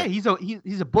 Bully. Yeah, he's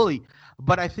a bully.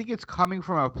 But I think it's coming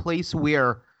from a place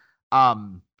where,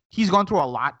 he's gone through a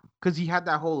lot because he had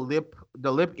that whole lip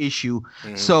issue.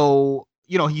 Mm-hmm. So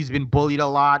he's been bullied a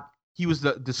lot. He was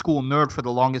the school nerd for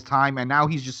the longest time, and now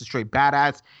he's just a straight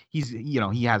badass.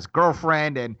 He has a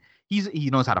girlfriend, and he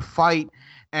knows how to fight.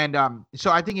 And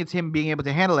so I think it's him being able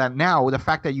to handle that. Now, the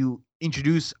fact that you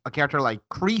introduce a character like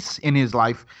Kreese in his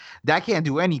life, that can't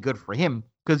do any good for him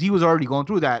because he was already going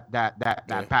through that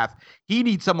path. He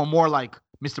needs someone more like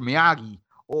Mr. Miyagi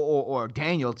or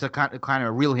Daniel to kind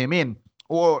of reel him in,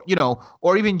 or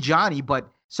even Johnny. But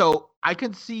so I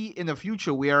can see in the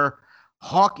future where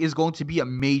Hawk is going to be a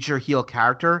major heel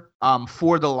character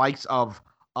for the likes of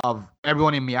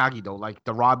everyone in Miyagi, though, like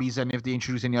the Robbies, and if they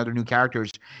introduce any other new characters,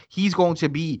 he's going to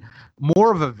be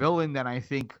more of a villain than I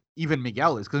think even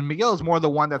Miguel is, because Miguel is more the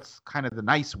one that's kind of the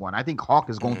nice one. I think Hawk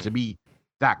is going to be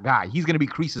that guy. He's going to be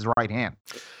Kreese's right hand.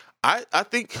 I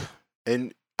think,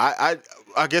 and I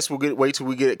guess we'll wait till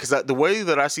we get it, because the way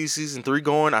that I see season 3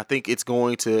 going, I think it's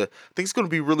going to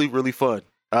be really, really fun.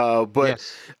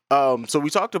 Yes. So we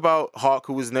talked about Hawk,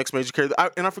 who was the next major character,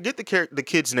 and I forget the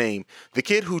kid's name. The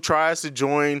kid who tries to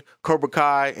join Cobra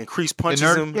Kai and Kreese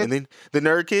punches him, and then the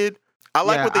nerd kid. I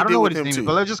like what they did with him too.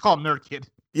 But let's just call him Nerd Kid.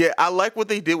 Yeah, I like what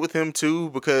they did with him too,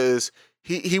 because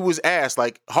he was asked,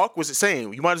 like Hawk was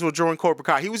saying, you might as well join Cobra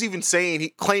Kai. He was even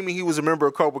claiming he was a member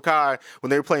of Cobra Kai when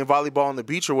they were playing volleyball on the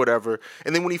beach or whatever.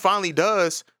 And then when he finally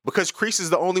does, because Kreese is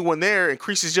the only one there and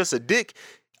Kreese is just a dick,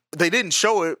 they didn't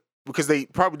show it because they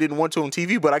probably didn't want to on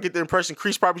TV, but I get the impression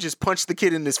Kreese probably just punched the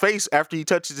kid in his face after he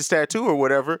touches his tattoo or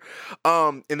whatever.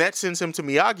 And that sends him to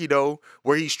Miyagi, though,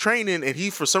 where he's training, and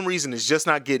he, for some reason, is just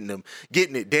not getting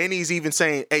it. Danny's even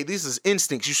saying, hey, this is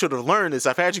instincts. You should have learned this.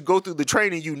 I've had you go through the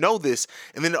training. You know this.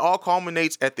 And then it all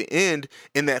culminates at the end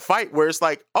in that fight where it's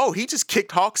like, oh, he just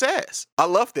kicked Hawk's ass. I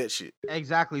love that shit.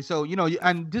 Exactly. So,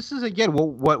 and this is, again,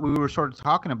 what we were sort of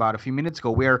talking about a few minutes ago,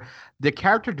 where the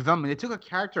character development, they took a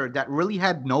character that really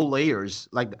had no layers,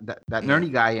 like that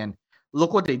nerdy guy, and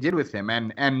look what they did with him,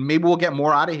 and maybe we'll get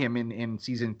more out of him in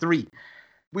season 3.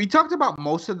 We talked about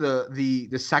most of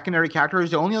the secondary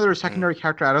characters. The only other secondary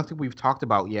character I don't think we've talked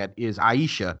about yet is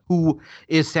Aisha, who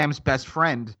is Sam's best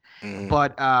friend,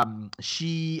 but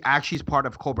she actually is part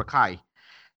of Cobra Kai.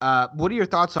 What are your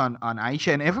thoughts on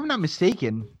Aisha? And if I'm not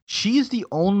mistaken, she's the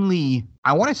only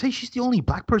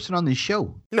black person on this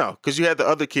show. No, because you had the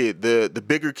other kid, the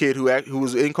bigger kid who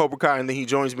was in Cobra Kai, and then he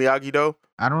joins Miyagi, though.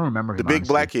 I don't remember him. The big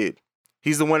black kid.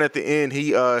 He's the one at the end.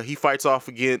 He fights off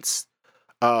against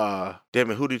damn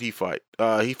it, who did he fight?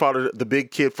 He fought the big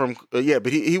kid from but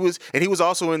he was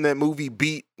also in that movie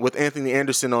Beat with Anthony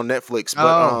Anderson on Netflix.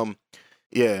 But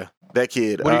yeah, that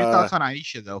kid. What are your thoughts on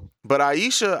Aisha, though? But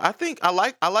Aisha, I think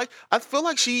I feel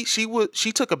like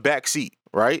she took a back seat,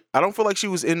 right? I don't feel like she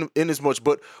was in as much,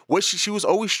 but she was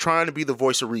always trying to be the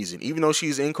voice of reason. Even though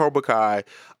she's in Cobra Kai,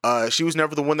 she was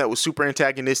never the one that was super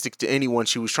antagonistic to anyone.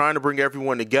 She was trying to bring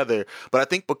everyone together. But I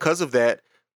think because of that,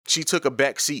 she took a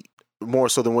back seat more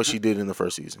so than what she did in the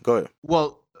first season. Go ahead.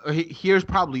 Well, here's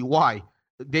probably why.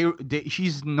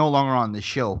 She's no longer on the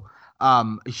show.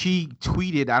 She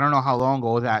tweeted, I don't know how long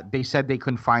ago, that they said they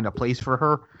couldn't find a place for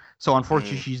her. So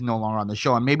unfortunately, she's no longer on the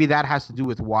show. And maybe that has to do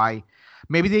with why.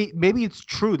 Maybe it's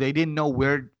true. They didn't know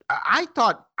where. I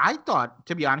thought,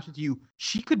 to be honest with you,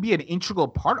 she could be an integral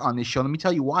part on this show. Let me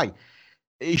tell you why.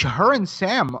 Her and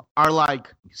Sam are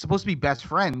like supposed to be best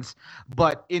friends,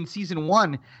 but in season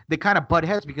 1 they kind of butt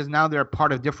heads because now they're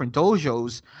part of different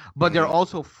dojos. But they're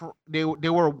also they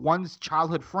were once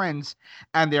childhood friends,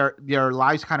 and their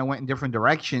lives kind of went in different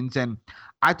directions. And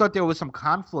I thought there was some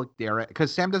conflict there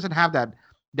because Sam doesn't have that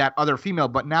other female,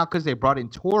 but now because they brought in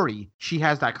Tori, she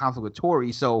has that conflict with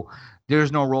Tori. So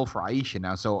there's no role for Aisha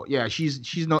now. So yeah,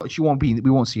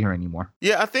 we won't see her anymore.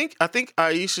 Yeah, I think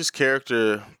Aisha's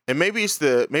character, and maybe it's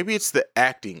the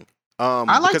acting.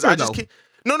 I like her though.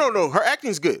 No, her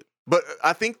acting's good. But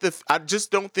I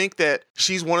just don't think that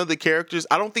she's one of the characters.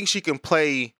 I don't think she can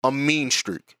play a mean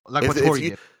streak. Like what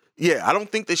Tori did. Yeah, I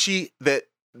don't think that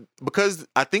because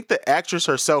I think the actress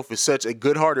herself is such a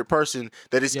good-hearted person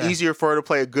that it's easier for her to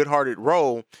play a good-hearted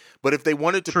role. But if they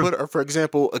wanted to put her, for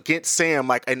example, against Sam,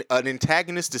 like an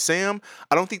antagonist to Sam,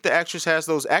 I don't think the actress has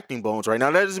those acting bones right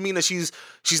now. That doesn't mean that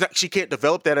she can't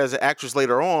develop that as an actress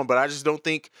later on, but I just don't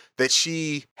think that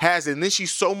she has it. And then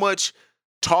she's so much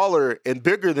taller and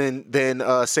bigger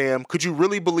than Sam. Could you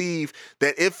really believe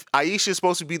that if Aisha is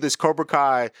supposed to be this Cobra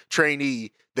Kai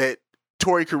trainee, that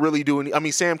Tori could really do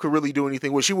Sam could really do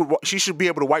anything? Well, she should be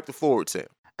able to wipe the floor with Sam.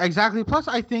 Exactly. Plus,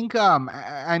 I think,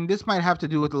 and this might have to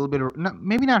do with a little bit of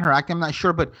maybe not her acting. I'm not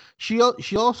sure, but she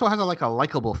also has a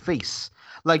likable face.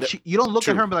 Like you don't look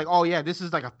at her and be like, oh yeah, this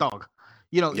is like a thug.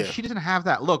 She doesn't have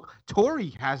that look. Tori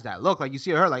has that look. Like you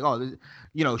see her, like, oh,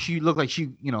 she looked like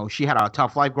she had a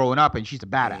tough life growing up, and she's a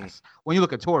badass. When you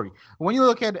look at Tori, when you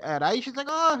look at Aisha, she's like,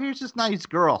 oh, here's this nice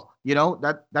girl.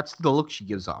 That's the look she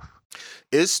gives off.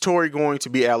 Is Tori going to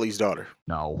be Allie's daughter?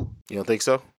 No. You don't think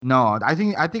so? No, I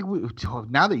think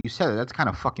now that you said it, that's kind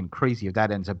of fucking crazy if that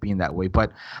ends up being that way.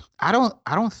 But I don't.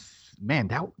 Man,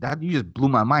 that you just blew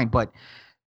my mind. But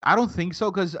I don't think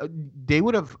so, because they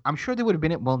would have. I'm sure they would have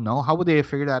been. Well, no. How would they have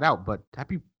figured that out? But that'd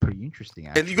be pretty interesting.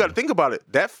 Actually. And you got to think about it.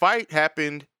 That fight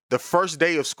happened the first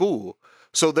day of school,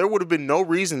 so there would have been no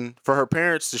reason for her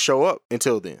parents to show up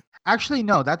until then. Actually,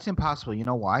 no, that's impossible. You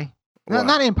know why?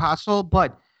 Not impossible,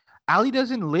 but Allie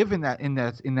doesn't live in that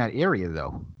area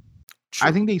though. True.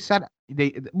 I think they said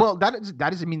that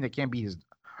doesn't mean that can't be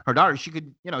her daughter. She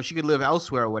could live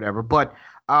elsewhere or whatever. But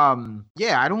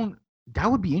I don't. That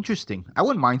would be interesting. I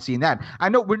wouldn't mind seeing that. I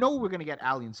know we're gonna get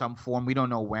Allie in some form. We don't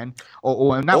know when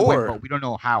or not when, but we don't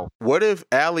know how. What if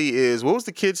Allie is? What was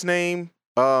the kid's name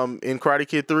in Karate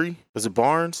Kid 3? Was it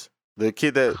Barnes? The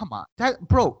kid that? Come on,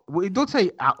 bro. Don't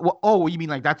say. Oh, you mean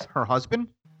like that's her husband?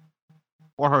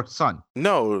 Or her son?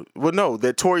 No,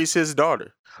 that Tori's his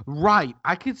daughter. Right,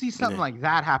 I could see something like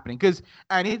that happening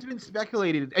and it's been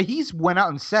speculated. He's went out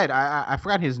and said, I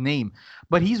forgot his name,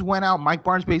 but he's went out. Mike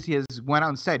Barnes basically has went out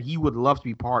and said he would love to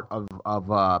be part of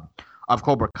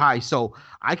Cobra Kai. So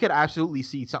I could absolutely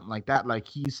see something like that. Like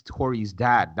he's Tori's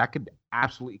dad. That could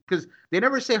absolutely, because they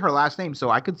never say her last name,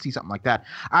 so I could see something like that.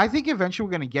 I think eventually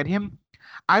we're gonna get him.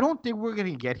 I don't think we're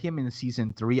gonna get him in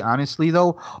season 3, honestly,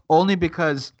 though, only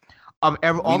because of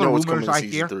all the rumors I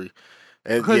hear.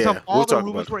 Because of all the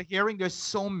rumors we're hearing, there's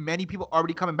so many people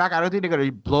already coming back. I don't think they're going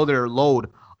to blow their load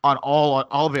on all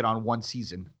of it on one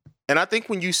season. And I think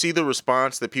when you see the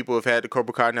response that people have had to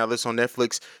Cobra Kai now that's on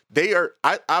Netflix,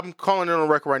 I'm calling it on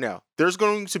record right now. There's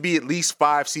going to be at least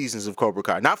 5 seasons of Cobra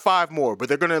Kai. Not 5 more, but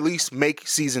they're going to at least make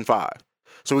season 5.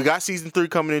 So we got season 3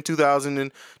 coming in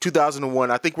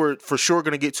 2001. I think we're for sure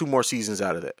going to get 2 more seasons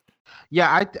out of that.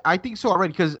 Yeah, I think so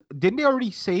already, because didn't they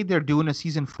already say they're doing a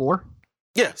season 4?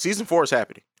 Yeah, season 4 is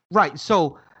happening. Right,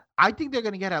 so I think they're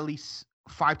going to get at least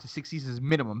 5 to 6 seasons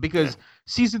minimum, because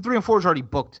season 3 and 4 is already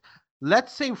booked.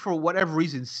 Let's say for whatever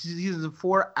reason, season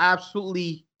 4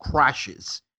 absolutely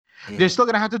crashes. They're still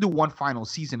going to have to do one final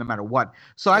season no matter what.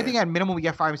 So I think at minimum we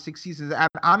get 5 or 6 seasons. And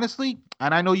honestly,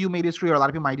 and I know you may disagree or a lot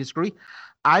of people might disagree,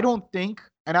 I don't think,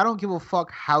 and I don't give a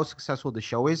fuck how successful the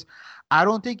show is, I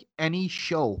don't think any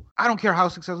show, I don't care how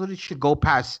successful it is, should go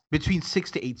past between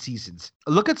 6 to 8 seasons.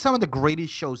 Look at some of the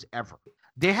greatest shows ever.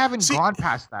 They haven't gone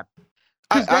past that.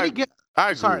 I agree.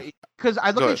 Sorry, because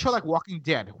I look at a show like Walking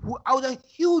Dead. I was a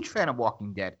huge fan of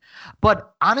Walking Dead.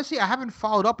 But honestly, I haven't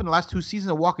followed up in the last 2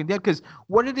 seasons of Walking Dead, because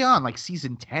what are they on? Like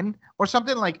season 10 or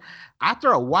something? Like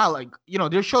after a while, like,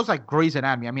 there's shows like Grey's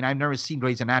Anatomy. I mean, I've never seen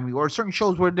Grey's Anatomy, or certain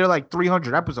shows where they're like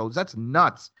 300 episodes. That's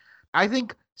nuts. I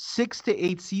think 6 to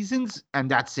 8 seasons, and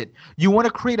that's it. You want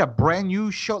to create a brand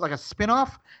new show, like a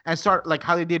spinoff, and start like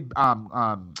how they did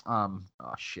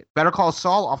Better Call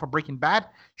Saul off of Breaking Bad?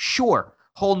 Sure.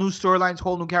 Whole new storylines,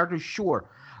 whole new characters, sure.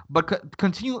 But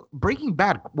continue. Breaking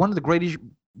Bad, one of the greatest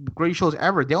shows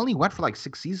ever. They only went for like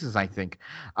 6 seasons, I think.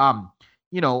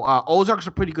 Ozark's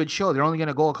a pretty good show. They're only going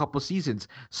to go a couple seasons.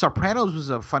 Sopranos was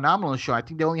a phenomenal show. I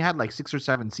think they only had like 6 or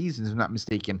 7 seasons, if I'm not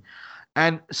mistaken.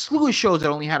 And slew of shows that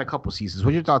only had a couple seasons.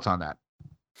 What are your thoughts on that?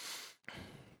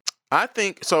 I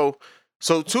think so.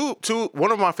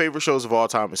 One of my favorite shows of all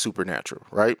time is Supernatural,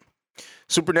 right?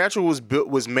 Supernatural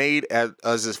was made as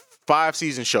a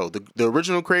 5-season show. The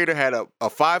original creator had a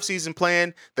 5-season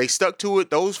plan. They stuck to it.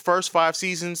 Those first 5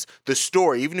 seasons, the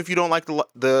story, even if you don't like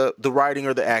the writing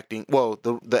or the acting,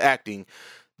 the acting,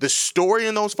 the story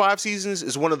in those 5 seasons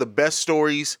is one of the best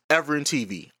stories ever in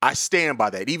TV. I stand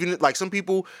by that. Even like some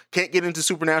people can't get into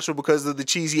Supernatural because of the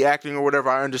cheesy acting or whatever.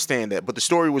 I understand that, but the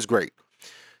story was great.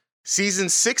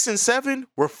 Seasons 6 and 7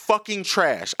 were fucking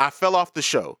trash. I fell off the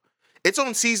show. It's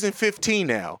on season 15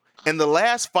 now. And the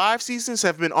last 5 seasons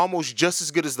have been almost just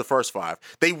as good as the first 5.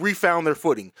 They refound their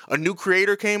footing. A new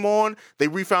creator came on, they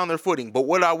refound their footing. But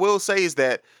what I will say is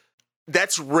that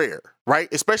that's rare, right?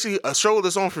 Especially a show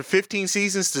that's on for 15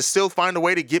 seasons to still find a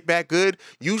way to get back good.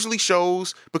 Usually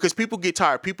shows, because people get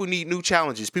tired. People need new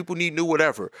challenges. People need new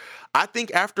whatever. I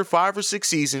think after 5 or 6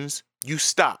 seasons, you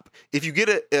stop. If you get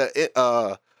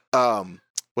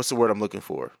what's the word I'm looking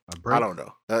for? I don't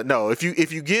know. No, if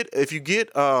you get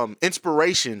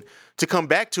inspiration to come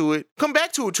back to it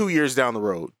 2 years down the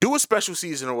road. Do a special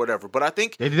season or whatever. But I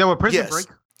think they did that with Prison Break.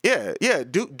 Yeah,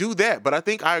 do that. But I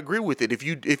think I agree with it.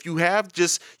 If you have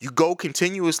just you go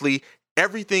continuously,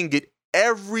 everything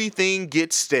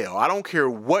gets stale. I don't care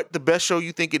what the best show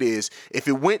you think it is. If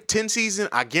it went 10 seasons,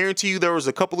 I guarantee you there was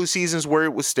a couple of seasons where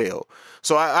it was stale.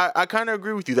 So I kind of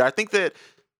agree with you there. I think that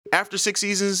after 6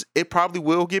 seasons, it probably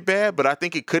will get bad, but I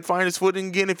think it could find its footing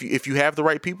again if you have the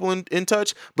right people in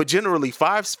touch. But generally,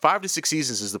 5 to 6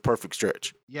 seasons is the perfect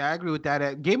stretch. Yeah, I agree with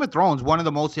that. Game of Thrones, one of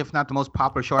the most, if not the most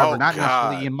popular show ever. Not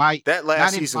necessarily in my that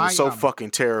last season was so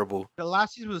fucking terrible. The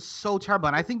last season was so terrible,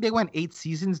 and I think they went 8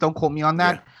 seasons. Don't quote me on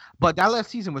that. Yeah. But that last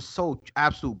season was so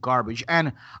absolute garbage,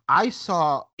 and I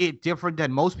saw it different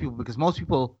than most people because most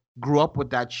people grew up with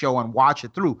that show and watch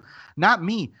it through. Not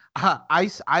me. I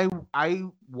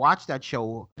watched that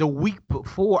show the week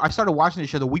before. I started watching the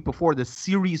show the week before the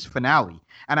series finale,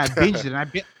 and I binged it.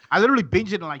 And I literally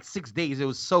binged it in like 6 days. It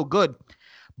was so good.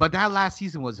 But that last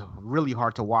season was really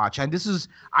hard to watch. And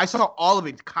I saw all of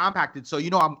it compacted. So,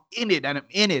 I'm in it.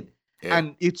 Yeah.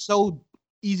 And it's so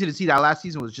easy to see that last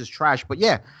season was just trash. But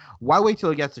yeah, why wait till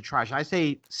it gets to trash? I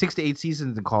say 6 to 8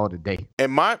 seasons and call it a day.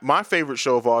 And my favorite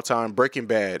show of all time, Breaking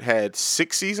Bad, had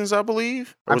 6 seasons, I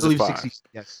believe. Or was it 5? 6 seasons,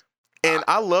 yes. And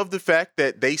I love the fact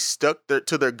that they stuck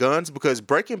to their guns because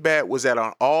Breaking Bad was at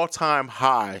an all-time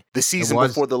high the season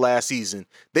before the last season.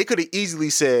 They could have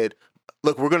easily said,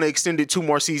 look, we're going to extend it 2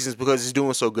 more seasons because it's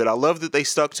doing so good. I love that they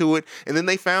stuck to it. And then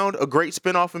they found a great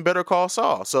spinoff in Better Call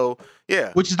Saul. So,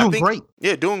 yeah. Which is doing great.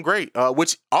 Yeah, doing great.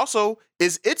 Which also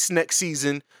is its next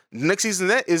season. Next season,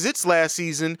 that is its last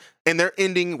season. And they're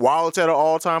ending while it's at an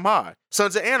all-time high.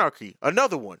 Sons of Anarchy,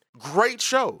 another one. Great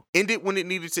show. Ended when it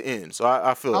needed to end. So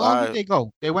I feel. How long did they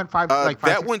go? They went 5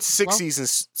 that went 6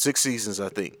 seasons. 6 seasons, I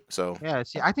think. So yeah,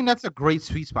 see, I think that's a great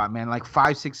sweet spot, man. Like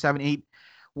 5, 6, 7, 8.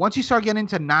 Once you start getting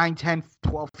into 9, 10,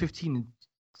 12, 15,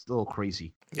 it's a little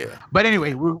crazy. Yeah. But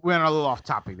anyway, we're a little off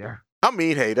topic there. I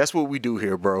mean, hey, that's what we do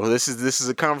here, bro. This is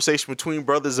a conversation between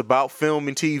brothers about film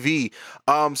and TV.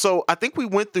 So I think we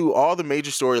went through all the major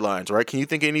storylines, right? Can you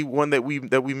think of any one that we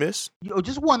missed?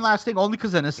 Just one last thing, only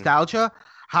because of nostalgia.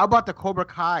 How about the Cobra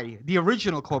Kai, the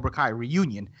original Cobra Kai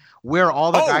reunion, where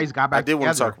all the guys got back together? I did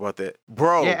want to talk about that,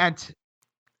 bro. Yeah, and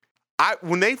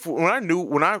when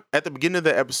I at the beginning of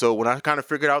the episode, when I kind of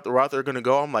figured out the route they're gonna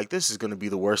go, I'm like, this is gonna be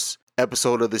the worst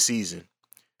episode of the season.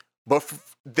 But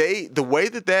the way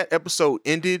that episode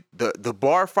ended, the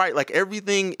bar fight, like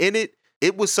everything in it,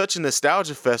 it was such a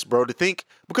nostalgia fest, bro. To think,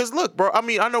 because look, bro, I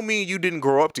mean, I know me and you didn't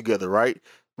grow up together, right?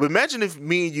 But imagine if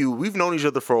me and you, we've known each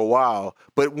other for a while,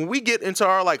 but when we get into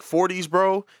our like 40s,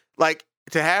 bro, like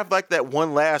to have like that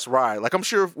one last ride, like I'm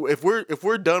sure if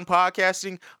we're done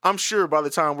podcasting, I'm sure by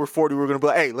the time we're 40, we're gonna be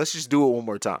like, hey, let's just do it one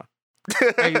more time.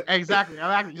 Exactly.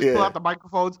 Just pull out the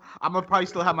microphones. I'm gonna probably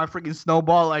still have my freaking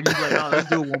snowball, and you're like, "Oh, let's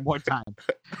do it one more time."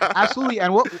 Absolutely.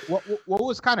 And what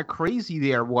was kind of crazy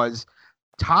there was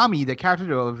Tommy, the character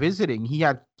they were visiting. He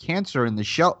had cancer in the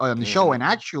show. And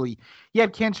actually, he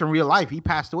had cancer in real life. He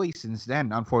passed away since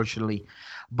then, unfortunately.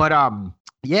 But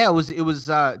yeah, it was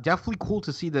definitely cool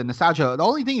to see the nostalgia. The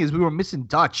only thing is we were missing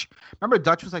Dutch. Remember,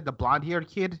 Dutch was like the blonde-haired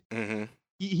kid. Mm-hmm.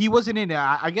 He wasn't in it.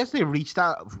 I guess they reached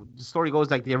out. The story goes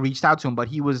like they reached out to him, but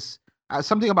he was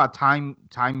something about time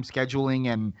scheduling,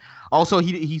 and also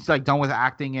he's like done with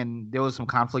acting, and there was some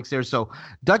conflicts there. So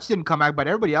Dutch didn't come back, but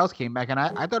everybody else came back, and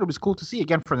I thought it was cool to see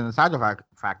again for the nostalgia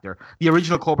factor. The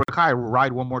original Cobra Kai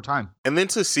ride one more time, and then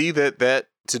to see that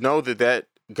to know that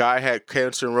guy had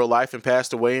cancer in real life and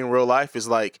passed away in real life is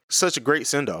like such a great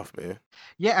send off, man.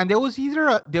 Yeah, and there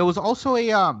was also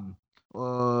a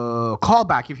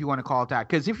callback, if you want to call it that,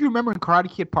 because if you remember in Karate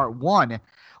Kid Part 1,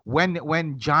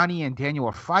 when Johnny and Daniel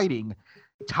were fighting,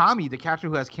 Tommy, the character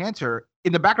who has cancer,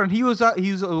 in the background, he was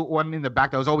one in the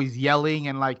back that was always yelling,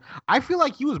 and like I feel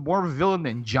like he was more of a villain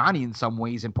than Johnny in some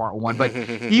ways in Part 1, but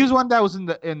he was one that was in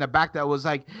the back that was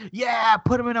like, yeah,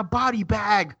 put him in a body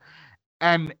bag.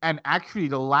 And actually,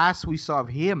 the last we saw of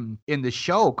him in the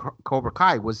show Cobra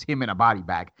Kai was him in a body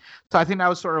bag. So I think that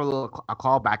was sort of a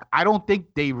callback. I don't think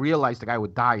they realized the guy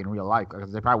would die in real life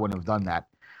because they probably wouldn't have done that.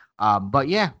 But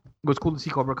yeah, it was cool to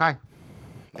see Cobra Kai.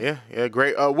 Yeah,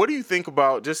 great. What do you think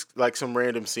about just like some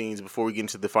random scenes before we get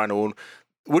into the final one?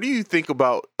 What do you think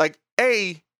about like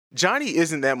Johnny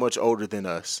isn't that much older than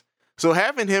us. So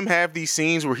having him have these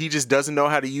scenes where he just doesn't know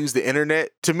how to use the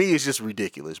internet, to me, is just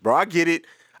ridiculous, bro. I get it.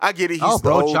 He's the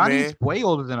old Johnny's man. way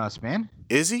older than us, man.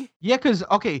 Is he? Yeah, because,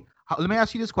 okay, let me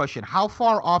ask you this question. How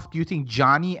far off do you think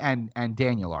Johnny and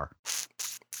Daniel are?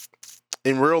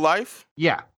 In real life?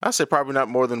 Yeah. I'd say probably not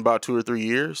more than about 2 or 3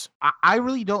 years. I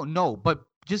really don't know, but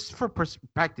just for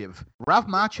perspective, Ralph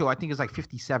Macchio, I think, is like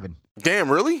 57.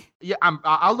 Damn, really? Yeah,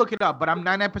 I'll look it up, but I'm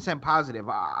 99% positive.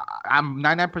 I'm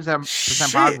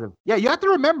 99% positive. Yeah, you have to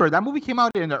remember that movie came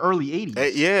out in the early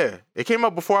 80s. Yeah, it came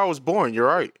out before I was born. You're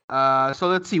right. So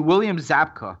let's see, William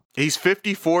Zabka. He's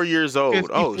 54 years old.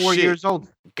 54 years old.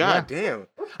 God damn.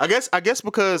 I guess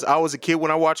because I was a kid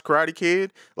when I watched Karate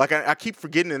Kid, like I keep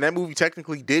forgetting, and that movie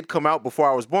technically did come out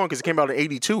before I was born because it came out in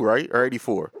 82, right? Or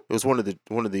 84. It was one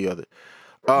of the other.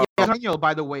 Daniel,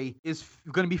 by the way, is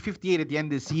going to be 58 at the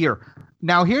end of this year.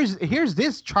 Now, here's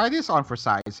this. Try this on for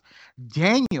size.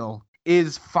 Daniel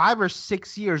is 5 or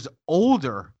 6 years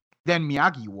older than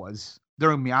Miyagi was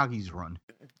during Miyagi's run.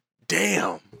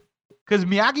 Damn. Because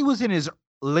Miyagi was in his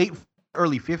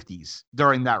early 50s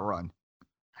during that run.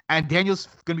 And Daniel's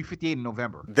going to be 58 in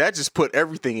November. That just put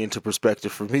everything into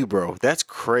perspective for me, bro. That's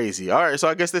crazy. All right, so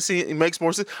I guess it makes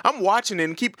more sense. I'm watching it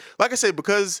and like I said,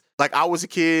 because like I was a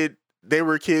kid, they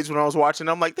were kids when I was watching.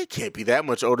 I'm like, they can't be that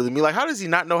much older than me. Like, how does he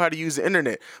not know how to use the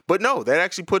internet? But no, that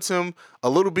actually puts him a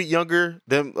little bit younger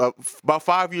than about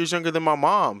 5 years younger than my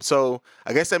mom. So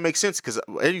I guess that makes sense because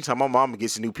anytime my mom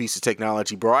gets a new piece of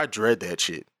technology, bro, I dread that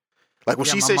shit. Like when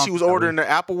she said she was ordering the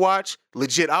Apple Watch,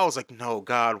 legit, I was like, no,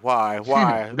 God,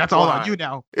 why? That's all on you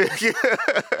now. That's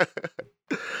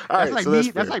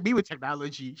like me with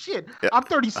technology. Shit, yeah. I'm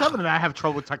 37 and I have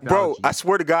trouble with technology. Bro, I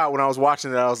swear to God, when I was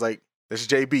watching it, I was like, that's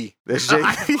JB. That's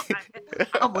JB.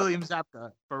 I'm William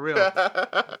Zabka, for real.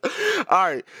 All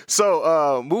right.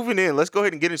 So moving in, let's go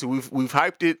ahead and get into it. We've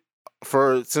hyped it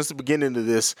since the beginning of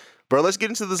this. Bro, let's get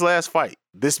into this last fight.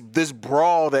 This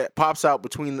brawl that pops out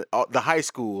between the high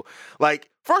school. Like,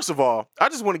 first of all, I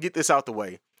just want to get this out the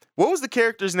way. What was the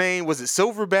character's name? Was it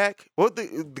Silverback? What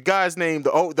the guy's name?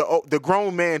 The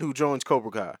grown man who joins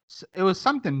Cobra Kai. It was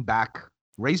something back.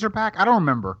 Razorback? I don't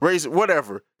remember.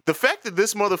 Whatever. The fact that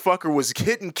this motherfucker was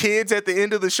hitting kids at the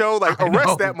end of the show, like,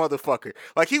 arrest that motherfucker.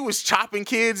 Like, he was chopping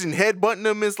kids and headbutting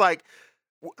them. Is like,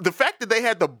 the fact that they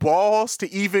had the balls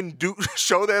to even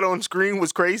show that on screen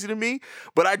was crazy to me.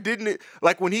 But I didn't,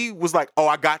 like, when he was like, oh,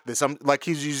 I got this. I'm like,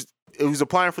 he was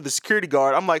applying for the security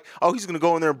guard. I'm like, oh, he's going to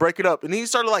go in there and break it up. And he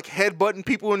started like headbutting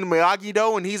people in the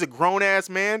Miyagi-Do, and he's a grown-ass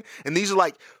man. And these are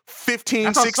like 15,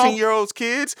 16-year-olds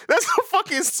kids. That's a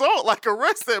fucking assault. Like,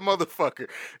 arrest that motherfucker.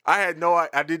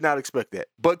 I did not expect that.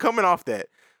 But coming off that,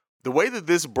 the way that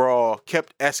this brawl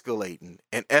kept escalating,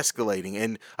 and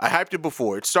I hyped it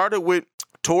before. It started with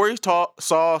Tori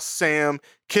saw Sam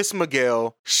kiss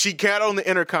Miguel. She got on the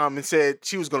intercom and said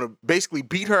she was going to basically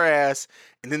beat her ass.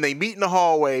 And then they meet in the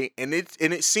hallway, and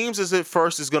it seems as if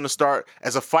first is going to start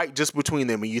as a fight just between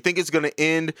them. And you think it's going to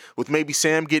end with maybe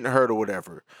Sam getting hurt or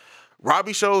whatever.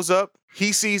 Robbie shows up.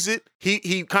 He sees it.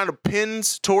 He kind of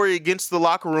pins Tori against the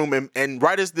locker room. And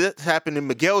right as this happened, and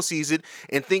Miguel sees it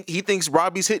and he thinks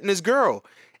Robbie's hitting his girl.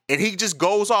 And he just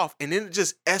goes off, and then it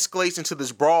just escalates into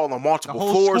this brawl on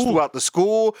multiple floors throughout the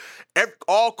school.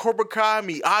 All Cobra Kai,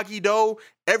 Miyagi-Do,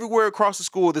 everywhere across the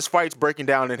school, this fight's breaking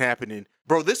down and happening.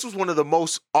 Bro, this was one of the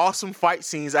most awesome fight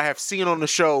scenes I have seen on the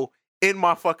show in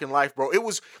my fucking life, bro.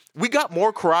 We got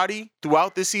more karate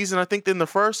throughout this season, I think, than the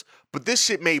first, but this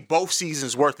shit made both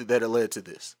seasons worth it that it led to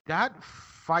this. That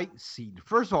fight scene,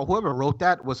 first of all, whoever wrote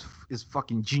that is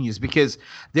fucking genius, because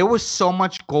there was so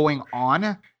much going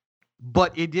on,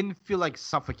 but it didn't feel like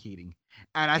suffocating.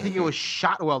 And I think it was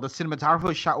shot well. The cinematography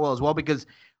was shot well as well, because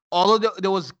although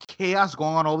there was chaos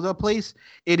going on all over the place,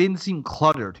 it didn't seem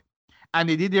cluttered. And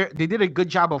they did a good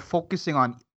job of focusing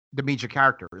on the major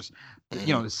characters.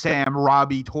 You know, Sam,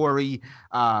 Robbie, Tori,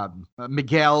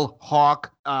 Miguel,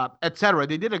 Hawk, etc.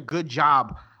 They did a good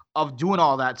job of doing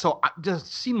all that. So the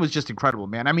scene was just incredible,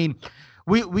 man. I mean,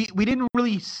 we didn't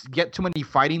really get too many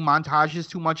fighting montages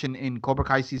too much in Cobra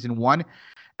Kai season 1.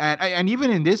 And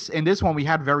even in this one, we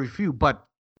had very few, but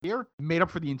here made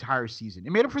up for the entire season.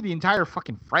 It made up for the entire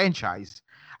fucking franchise.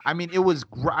 I mean, it was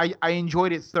I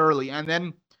enjoyed it thoroughly. And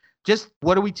then just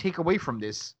what do we take away from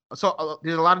this? So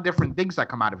there's a lot of different things that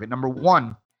come out of it. Number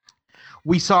one,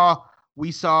 we saw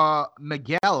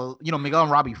Miguel, Miguel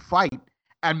and Robbie fight,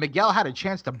 and Miguel had a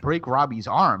chance to break Robbie's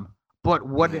arm. But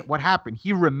what happened?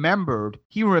 He remembered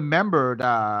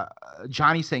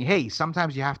Johnny saying, "Hey,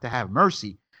 sometimes you have to have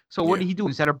mercy." So what did he do?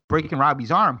 Instead of breaking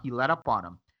Robbie's arm, he let up on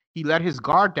him. He let his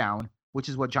guard down, which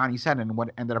is what Johnny said, and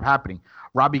what ended up happening.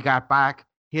 Robbie got back,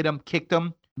 hit him, kicked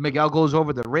him. Miguel goes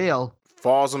over the rail.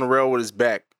 Falls on the rail with his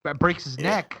back. Breaks his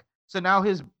neck. So now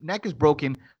his neck is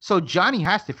broken. So Johnny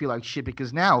has to feel like shit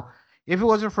because now, if it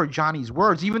wasn't for Johnny's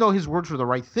words, even though his words were the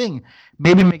right thing,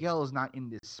 maybe Miguel is not in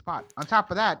this spot. On top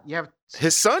of that, you have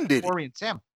his son did Tori and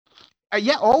Sam.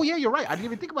 You're right. I didn't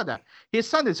even think about that. His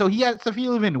son did. So he has to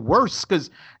feel even worse because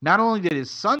not only did his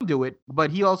son do it,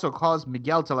 but he also caused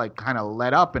Miguel to like kind of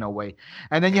let up in a way.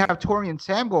 And then you have Tori and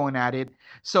Sam going at it.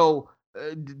 So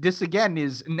this again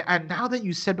is, and now that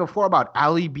you said before about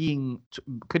Ali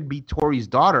could be Tori's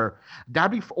daughter,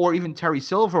 that'd be, or even Terry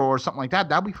Silver or something like that.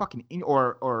 That'd be fucking,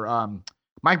 or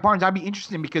Mike Barnes. That'd be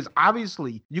interesting because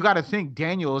obviously you got to think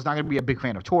Daniel is not going to be a big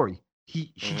fan of Tori.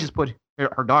 She just put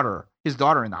his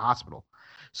daughter in the hospital.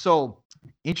 So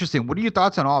interesting. What are your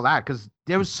thoughts on all that? Because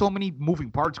there was so many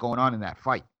moving parts going on in that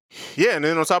fight. Yeah, and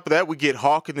then on top of that, we get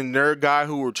Hawk and the nerd guy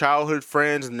who were childhood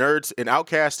friends, nerds and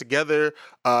outcasts together.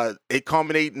 It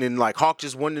culminating in like Hawk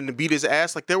just wanting to beat his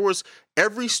ass. Like there was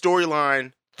every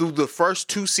storyline through the first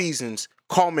 2 seasons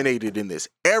culminated in this.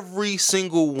 Every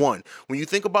single one. When you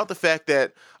think about the fact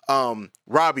that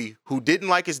Robbie, who didn't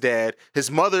like his dad,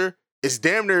 his mother is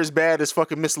damn near as bad as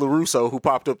fucking Miss LaRusso, who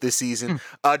popped up this season,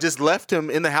 just left him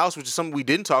in the house, which is something we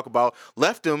didn't talk about.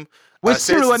 Left him with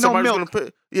cereal and no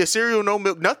milk. Cereal, no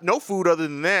milk, no food other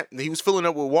than that. He was filling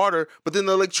up with water, but then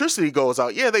the electricity goes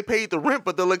out. Yeah, they paid the rent,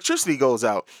 but the electricity goes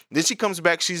out. Then she comes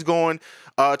back. She's going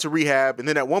to rehab, and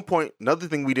then at one point, another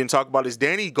thing we didn't talk about is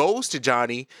Danny goes to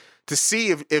Johnny to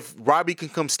see if Robbie can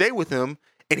come stay with him.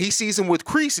 And he sees him with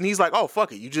Kreese, and he's like, "Oh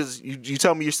fuck it, you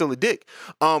tell me you're still a dick."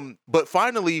 But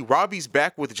finally, Robbie's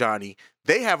back with Johnny.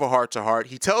 They have a heart to heart.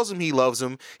 He tells him he loves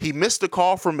him. He missed a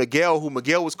call from Miguel, who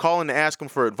Miguel was calling to ask him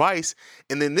for advice.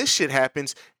 And then this shit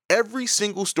happens. Every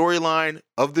single storyline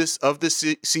of this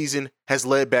season has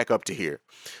led back up to here.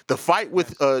 The fight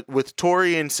with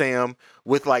Tori and Sam,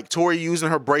 with like Tori using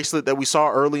her bracelet that we saw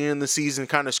earlier in the season,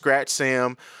 kind of scratch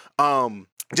Sam.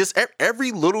 Just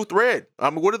every little thread.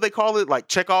 What do they call it? Like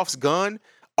Chekhov's gun.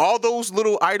 All those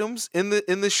little items in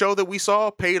the show that we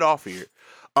saw paid off here.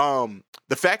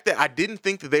 The fact that I didn't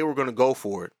think that they were going to go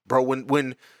for it, bro.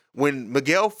 When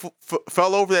Miguel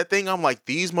fell over that thing, I'm like,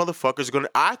 these motherfuckers are going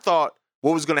to. I thought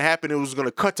what was going to happen, it was going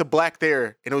to cut to black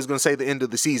there, and it was going to say the end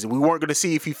of the season. We weren't going to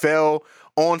see if he fell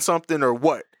on something or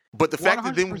what. But the fact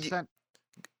that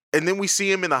then we see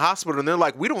him in the hospital, and they're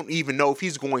like, we don't even know if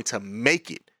he's going to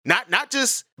make it. Not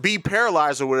just be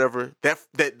paralyzed or whatever. That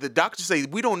the doctors say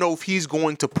we don't know if he's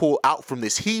going to pull out from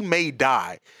this. He may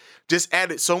die. Just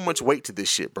added so much weight to this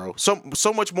shit, bro.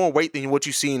 So much more weight than what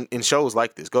you see in shows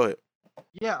like this. Go ahead.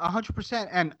 Yeah, 100%.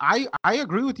 And I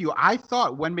agree with you. I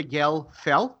thought when Miguel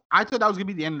fell, I thought that was gonna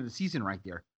be the end of the season right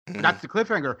there. Mm-hmm. That's the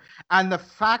cliffhanger. And the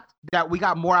fact that we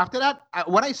got more after that,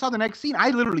 when I saw the next scene, I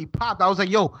literally popped. I was like,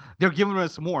 yo, they're giving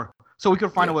us more, so we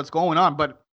could find out what's going on.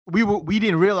 But we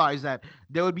didn't realize that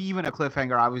there would be even a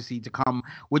cliffhanger, obviously, to come,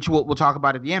 which we'll talk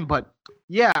about at the end. But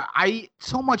yeah,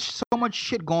 so much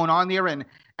shit going on there, and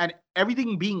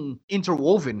everything being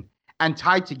interwoven and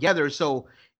tied together. So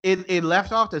it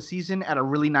left off the season at a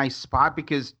really nice spot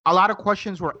because a lot of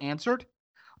questions were answered,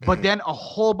 but then a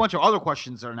whole bunch of other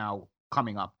questions are now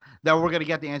coming up that we're gonna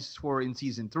get the answers for in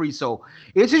season 3. So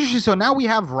it's interesting. So now we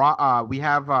have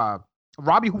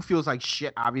Robbie, who feels like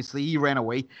shit. Obviously, he ran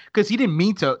away because he didn't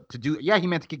mean to do. Yeah, he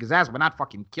meant to kick his ass, but not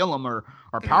fucking kill him or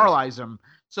paralyze him.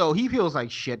 So he feels like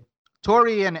shit.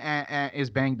 Tori is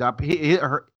banged up.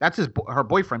 That's her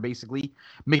boyfriend basically.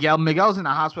 Miguel's in the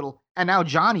hospital, and now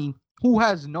Johnny, who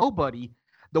has nobody,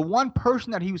 the one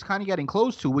person that he was kind of getting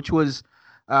close to, which was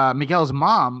Miguel's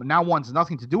mom, now wants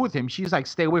nothing to do with him. She's like,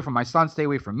 "Stay away from my son. Stay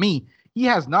away from me." He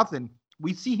has nothing.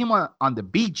 We see him on the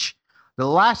beach. The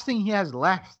last thing he has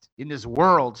left in this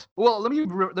world. Well, let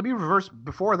me reverse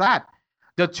before that.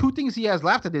 The 2 things he has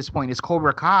left at this point is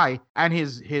Cobra Kai and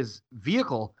his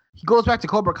vehicle. He goes back to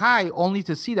Cobra Kai only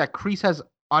to see that Kreese has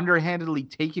underhandedly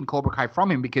taken Cobra Kai from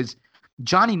him because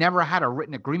Johnny never had a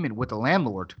written agreement with the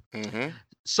landlord. Mm-hmm.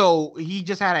 So he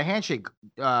just had a handshake.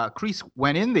 Kreese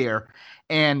went in there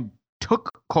and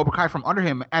took Cobra Kai from under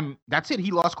him, and that's it.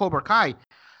 He lost Cobra Kai.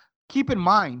 Keep in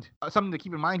mind, something to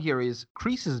keep in mind here is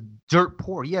Kreese is dirt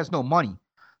poor. He has no money.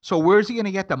 So where's he going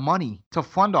to get the money to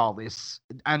fund all this?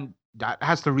 And that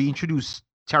has to reintroduce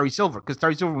Terry Silver, because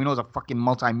Terry Silver, we know, is a fucking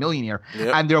multimillionaire.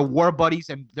 Yep. And they're war buddies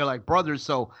and they're like brothers.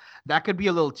 So that could be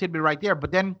a little tidbit right there.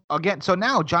 But then again, so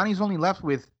now Johnny's only left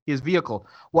with his vehicle.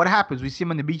 What happens? We see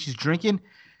him on the beach, he's drinking.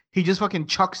 He just fucking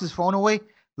chucks his phone away,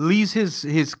 leaves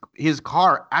his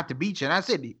car at the beach, and that's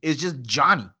it. It's just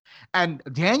Johnny. And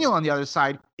Daniel on the other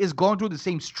side is going through the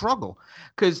same struggle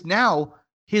because now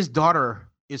his daughter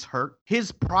is hurt.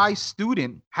 His prize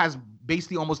student has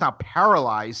basically almost now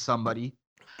paralyzed somebody,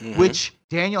 which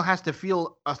Daniel has to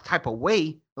feel a type of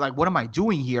way. Like, what am I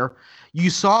doing here? You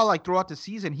saw like throughout the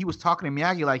season, he was talking to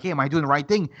Miyagi like, hey, am I doing the right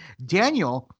thing?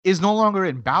 Daniel is no longer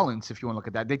in balance, if you want to look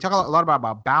at that. They talk a lot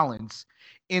about balance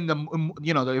in the,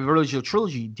 the original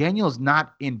trilogy. Daniel's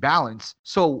not in balance.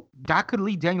 So that could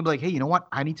lead Daniel to be like, hey, you know what?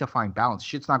 I need to find balance.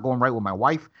 Shit's not going right with my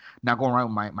wife, not going right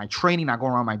with my training, not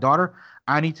going right with my daughter.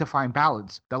 I need to find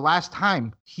balance. The last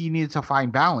time he needed to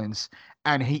find balance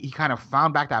and he kind of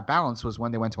found back that balance was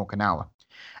when they went to Okinawa.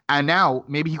 And now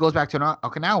maybe he goes back to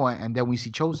Okinawa and then we see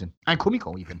Chozen and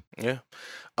Kumiko even. Yeah.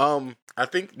 I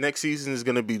think next season is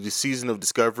going to be the season of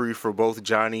discovery for both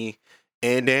Johnny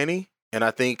and Danny. And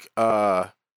I think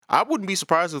I wouldn't be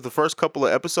surprised if the first couple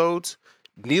of episodes,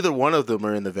 neither one of them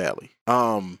are in the valley.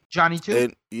 Johnny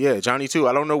too? Johnny too.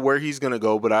 I don't know where he's going to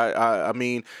go, but I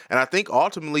mean, and I think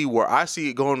ultimately where I see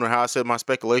it going, or how I said my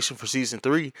speculation for season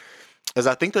 3, is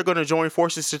I think they're going to join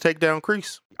forces to take down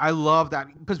Kreese. I love that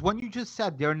because when you just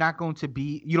said they're not going to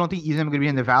be, you don't think he's even going to be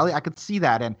in the valley. I could see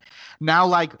that, and now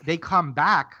like they come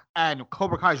back and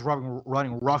Cobra Kai is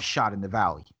running roughshod in the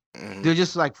valley. They're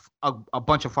just like a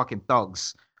bunch of fucking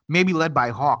thugs, maybe led by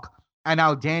Hawk. And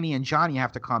now Danny and Johnny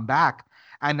have to come back,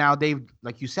 and now they've,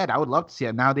 like you said, I would love to see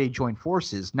it. Now they join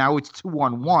forces. Now it's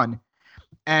 2-on-1,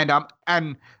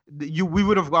 and we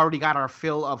would have already got our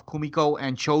fill of Kumiko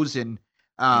and Chozen.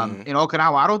 In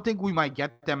Okinawa. I don't think we might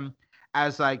get them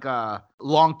as like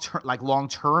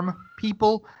long-term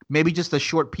people, maybe just a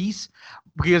short piece,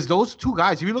 because those two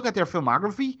guys, if you look at their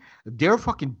filmography, they're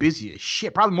fucking busy as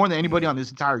shit, probably more than anybody on this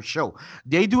entire show.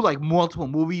 They do like multiple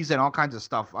movies and all kinds of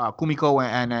stuff, Kumiko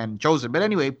and Chozen. But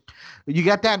anyway, you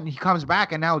get that and he comes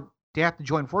back and now they have to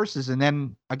join forces, and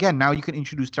then again now you can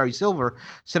introduce Terry Silver.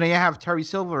 So now you have Terry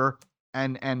Silver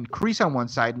and Kreese on one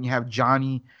side, and you have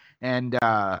Johnny and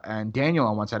Daniel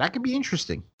on one side. That could be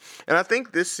interesting. And I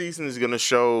think this season is going to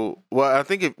show,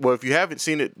 if you haven't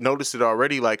seen it, noticed it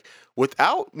already, like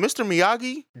without Mr.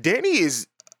 Miyagi,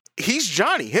 he's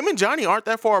Johnny. Him and Johnny aren't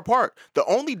that far apart. The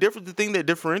only the thing that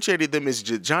differentiated them is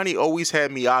Johnny always had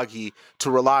Miyagi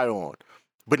to rely on.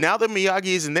 But now that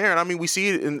Miyagi isn't there, and I mean, we see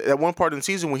it at one part in the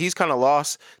season when he's kind of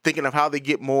lost, thinking of how they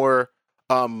get more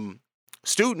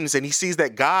students, and he sees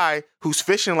that guy who's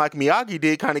fishing like Miyagi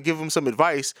did kind of give him some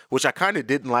advice, which I kind of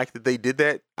didn't like that they did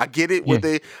that. I get it.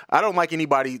 Yeah. I don't like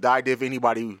the idea of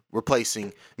anybody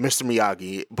replacing Mr.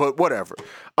 Miyagi, but whatever.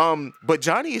 But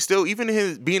Johnny is still,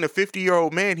 even being a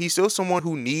 50-year-old man, he's still someone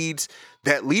who needs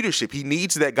that leadership. He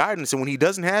needs that guidance. And when he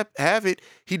doesn't have it,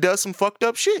 he does some fucked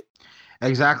up shit.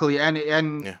 Exactly.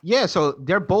 And so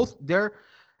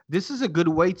this is a good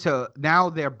way to,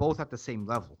 now they're both at the same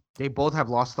level. They both have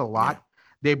lost a lot. Yeah.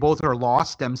 They both are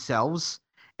lost themselves,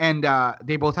 and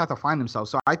they both have to find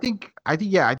themselves. So I think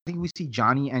we see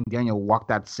Johnny and Daniel walk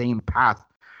that same path,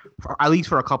 at least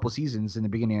for a couple seasons in the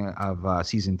beginning of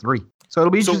season 3. So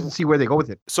it'll be interesting to see where they go with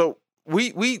it. So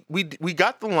we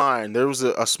got the line. There was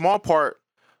a small part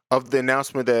of the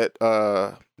announcement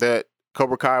that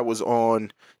Cobra Kai was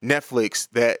on Netflix.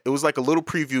 That it was like a little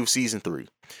preview of season 3.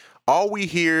 All we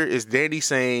hear is Danny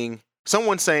saying.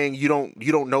 Someone saying you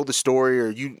don't know the story,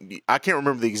 or I can't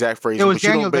remember the exact phrase. It was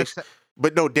Daniel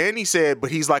but no, Danny said,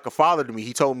 but he's like a father to me.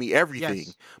 He told me everything.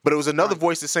 Yes. But it was another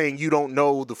voice that's saying you don't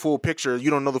know the full picture, you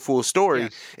don't know the full story.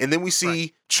 Yes. And then we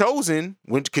see Chozen,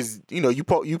 because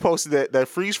you posted that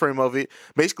freeze frame of it,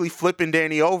 basically flipping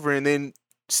Danny over and then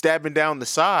stabbing down the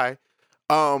side.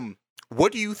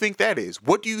 What do you think that is?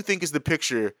 What do you think is the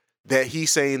picture that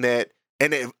he's saying that?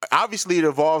 And obviously it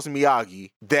involves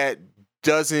Miyagi.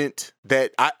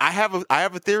 I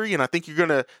have a theory, and I think you're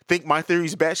gonna think my theory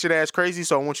is batshit ass crazy.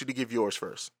 So I want you to give yours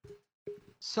first.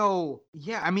 So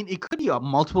yeah, I mean, it could be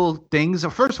multiple things.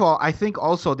 First of all, I think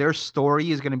also their story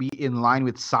is going to be in line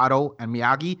with Sato and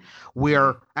Miyagi,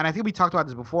 and I think we talked about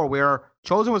this before, where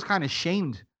Chozen was kind of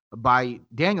shamed by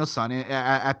Daniel's son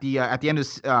at the end of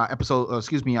episode,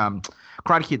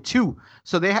 Karate Kid 2.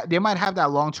 So they might have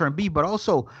that long-term beat, but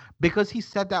also because he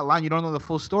said that line, you don't know the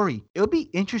full story. It would be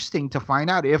interesting to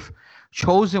find out if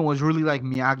Chozen was really like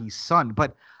Miyagi's son,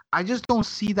 but I just don't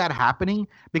see that happening,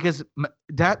 because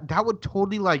that would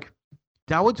totally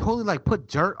put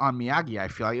dirt on Miyagi. I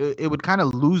feel like it would kind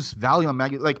of lose value on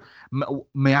Miyagi. Like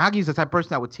Miyagi's the type of person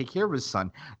that would take care of his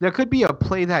son. There could be a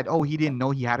play that, he didn't know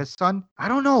he had a son. I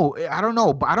don't know,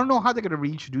 but I don't know how they're gonna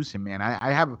reintroduce him, man.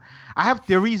 I have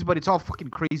theories, but it's all fucking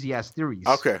crazy ass theories.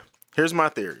 Okay, here's my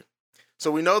theory. So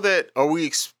we know that, or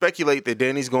we speculate that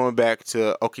Danny's going back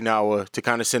to Okinawa to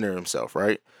kind of center himself,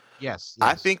 right? Yes.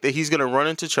 I think that he's going to run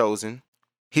into Chosen.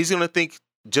 He's going to think,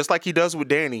 just like he does with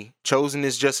Danny, Chosen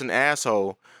is just an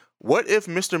asshole. What if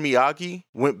Mr. Miyagi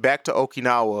went back to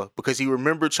Okinawa because he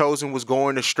remembered Chosen was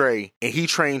going astray and he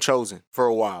trained Chosen for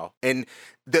a while? And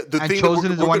the thing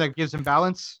Chosen is the one that gives him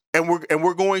balance. And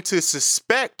we're going to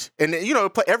suspect, and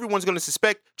everyone's going to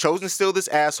suspect Chosen's still this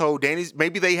asshole. Danny's,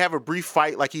 maybe they have a brief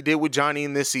fight like he did with Johnny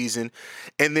in this season,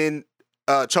 and then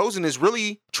Chosen is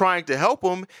really trying to help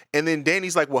him, and then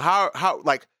Danny's like, well, how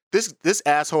like this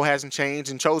asshole hasn't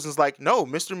changed, and Chosen's like, no,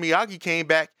 Mr. Miyagi came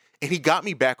back and he got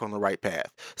me back on the right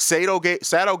path. Sato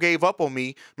gave up on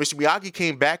me. Mr. Miyagi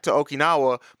came back to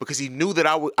Okinawa because he knew that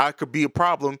I could be a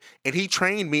problem, and he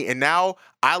trained me, and now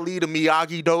I lead a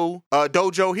Miyagi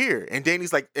dojo here. And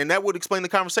Danny's like, and that would explain the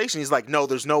conversation. He's like, no,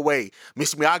 there's no way.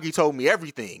 Mr. Miyagi told me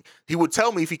everything. He would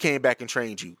tell me if he came back and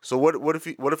trained you. So what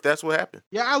if that's what happened?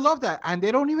 Yeah, I love that. And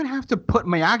they don't even have to put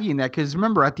Miyagi in that, because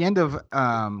remember, at the end of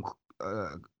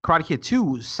Karate Kid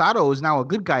 2, Sato is now a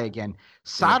good guy again.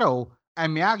 Sato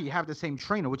and Miyagi have the same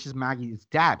trainer, which is Miyagi's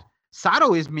dad.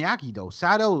 Sato is Miyagi, though.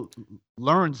 Sato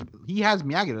learns, he has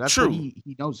Miyagi. That's true. What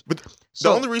he knows. But the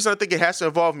only reason I think it has to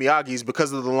involve Miyagi is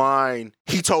because of the line,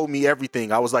 he told me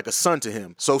everything. I was like a son to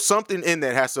him. So something in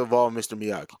that has to involve Mr.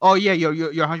 Miyagi. Oh, yeah, you're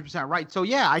 100% right. So,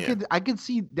 yeah, I could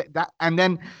see that. And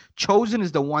then Chosen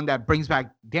is the one that brings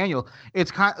back Daniel.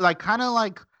 It's kind of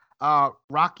like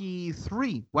Rocky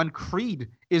 3, when Creed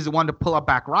is the one to pull up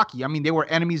back Rocky. I mean, they were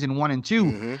enemies in 1 and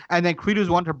 2, and then Creed was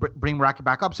one to bring Rocky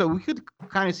back up. So we could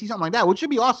kind of see something like that, which would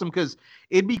be awesome, because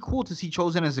it'd be cool to see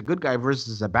Chosen as a good guy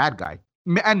versus a bad guy.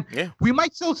 And we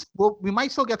might still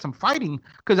get some fighting,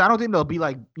 because I don't think they'll be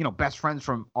like, best friends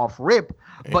from off rip,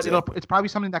 but it's probably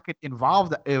something that could evolve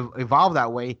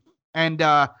that way. And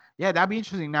that'd be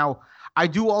interesting. Now, I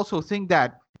do also think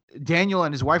that Daniel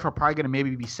and his wife are probably going to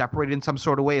maybe be separated in some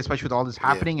sort of way, especially with all this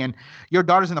happening. And your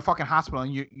daughter's in the fucking hospital,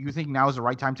 and you think now is the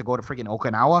right time to go to freaking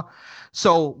Okinawa.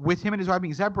 So with him and his wife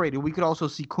being separated, we could also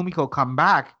see Kumiko come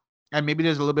back, and maybe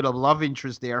there's a little bit of love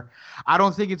interest there. I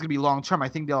don't think it's going to be long term. I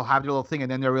think they'll have their little thing, and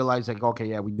then they'll realize, like, okay,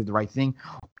 yeah, we did the right thing.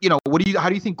 How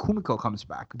do you think Kumiko comes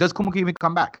back? Does Kumiko even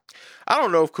come back? I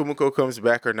don't know if Kumiko comes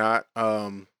back or not.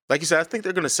 Like you said, I think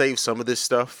they're going to save some of this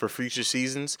stuff for future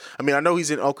seasons. I mean, I know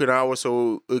he's in Okinawa,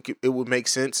 so it would make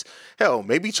sense. Hell,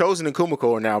 maybe Chosen and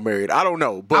Kumiko are now married. I don't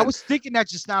know. But I was thinking that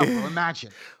just now, bro.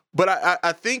 Imagine. But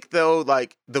I think, though,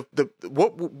 like,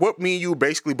 what me and you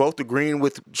basically both agreeing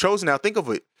with Chosen now, think of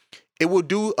it. It will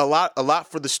do a lot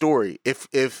for the story.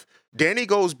 If Danny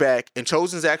goes back and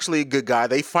Chosen's actually a good guy,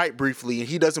 they fight briefly and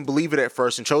he doesn't believe it at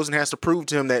first, and Chosen has to prove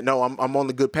to him that, no, I'm on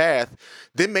the good path,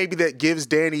 then maybe that gives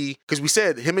Danny, because we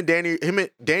said him and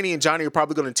Danny and Johnny are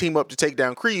probably going to team up to take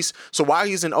down Kreese. So while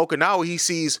he's in Okinawa, he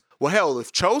sees, well, hell,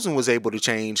 if Chosen was able to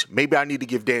change, maybe I need to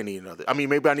give Johnny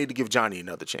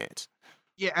another chance.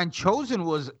 Yeah, and Chosen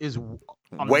is a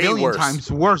way million times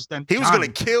worse than he was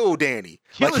going to kill Danny.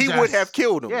 He would have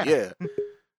killed him. Yeah.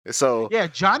 So yeah,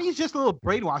 Johnny's just a little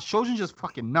brainwashed. Chosen's just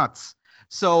fucking nuts.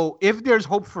 So if there's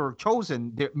hope for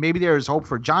Chosen, maybe there's hope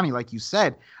for Johnny, like you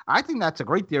said. I think that's a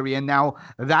great theory, and now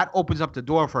that opens up the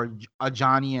door for a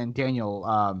Johnny and Daniel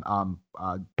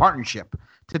partnership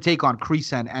to take on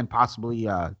Kreese and possibly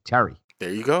Terry.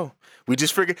 There you go. We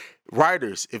just figured,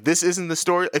 writers, if this isn't the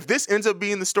story, if this ends up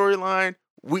being the storyline,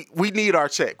 we need our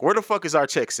check. Where the fuck is our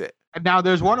check set? Now,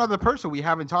 there's one other person we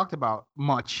haven't talked about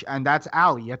much, and that's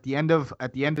Allie. At the end of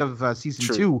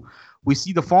season 2, we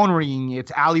see the phone ringing. It's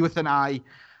Allie with an I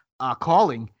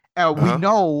calling. We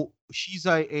know she's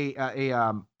she works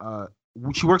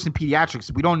in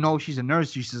pediatrics. We don't know if she's a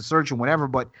nurse, she's a surgeon, whatever,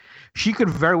 but she could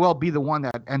very well be the one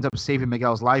that ends up saving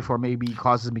Miguel's life, or maybe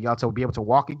causes Miguel to be able to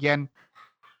walk again.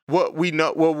 We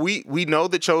know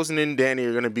that Chosen and Danny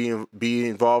are going to be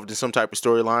involved in some type of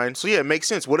storyline. So yeah, it makes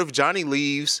sense. What if Johnny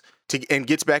leaves and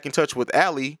gets back in touch with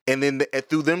Allie, and then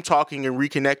through them talking and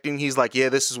reconnecting, he's like, yeah,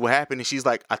 this is what happened, and she's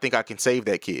like, I think I can save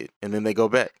that kid, and then they go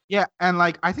back. Yeah, and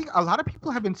like I think a lot of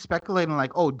people have been speculating,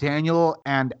 like, oh, Daniel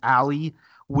and Allie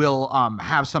will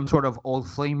have some sort of old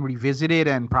flame revisited,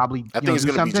 and probably I think it's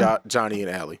going to be Johnny and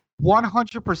Allie.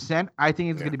 100%. I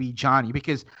think it's going to be Johnny,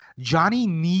 because Johnny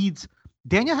needs.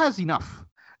 Daniel has enough.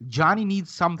 Johnny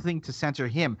needs something to center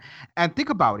him. And think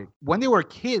about it. When they were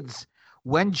kids,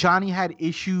 when Johnny had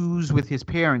issues with his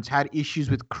parents, had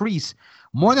issues with Kreese,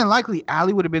 more than likely,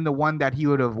 Allie would have been the one that he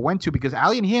would have went to, because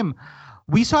Allie and him,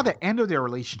 we saw the end of their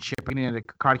relationship in the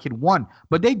Karate Kid 1,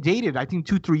 but they dated, I think,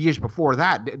 2-3 years before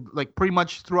that, like pretty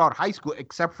much throughout high school,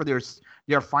 except for their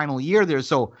final year there.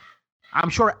 So I'm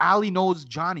sure Allie knows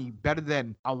Johnny better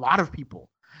than a lot of people.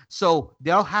 So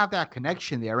they'll have that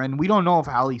connection there. And we don't know if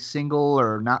Allie's single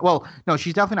or not. Well, no,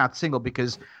 she's definitely not single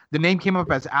because the name came up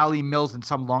as Allie Mills in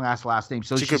some long ass last name.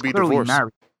 So She she's could be clearly divorced.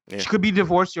 married. Yeah. She could be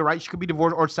divorced. You're right. She could be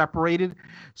divorced or separated.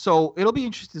 So it'll be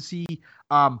interesting to see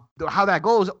how that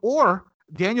goes. Or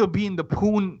Daniel being the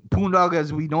poon dog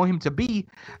as we know him to be,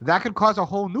 that could cause a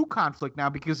whole new conflict now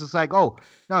because it's like, oh,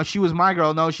 no, she was my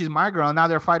girl. No, she's my girl. Now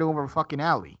they're fighting over fucking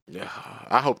Allie. Yeah,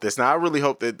 I hope this. Now, I really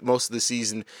hope that most of the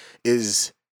season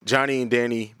is Johnny and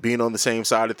Danny being on the same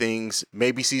side of things.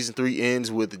 Maybe season 3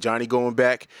 ends with Johnny going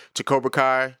back to Cobra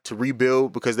Kai to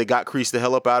rebuild because they got Kreese the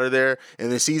hell up out of there.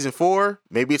 And then season 4,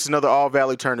 maybe it's another All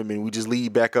Valley tournament. We just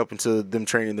lead back up into them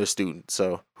training their students.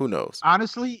 So who knows?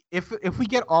 Honestly, if we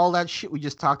get all that shit we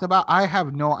just talked about, I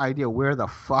have no idea where the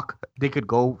fuck they could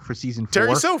go for season 4.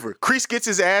 Terry Silver. Kreese gets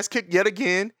his ass kicked yet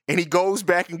again, and he goes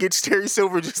back and gets Terry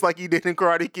Silver just like he did in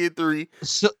Karate Kid 3.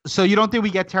 So you don't think we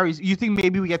get Terry? You think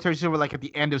maybe we get Terry Silver like at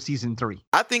the end of season 3?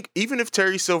 I think even if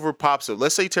Terry Silver pops up,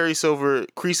 let's say Terry Silver,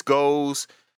 Kreese goes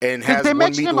and 'Cause has they one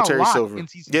mention meeting him with a Terry lot Silver. in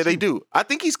season Yeah, they 2. do. I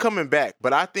think he's coming back,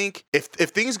 but I think if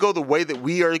things go the way that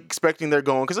we are expecting they're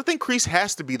going, because I think Kreese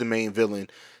has to be the main villain.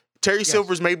 Terry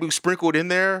Silver's maybe sprinkled in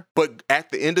there, but at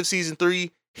the end of season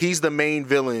 3, he's the main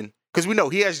villain. Because we know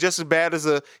he has just as bad as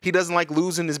he doesn't like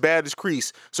losing as bad as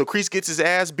Kreese. So Kreese gets his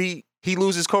ass beat. He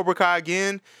loses Cobra Kai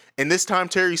again. And this time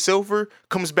Terry Silver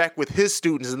comes back with his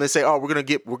students and they say, oh, we're gonna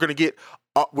get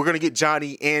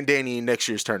Johnny and Danny in next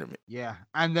year's tournament. Yeah,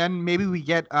 and then maybe we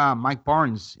get Mike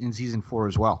Barnes in season 4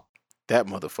 as well. That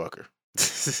motherfucker.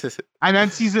 And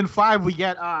then season 5 we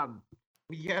get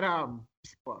Jaden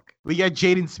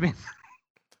Smith.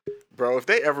 Bro, if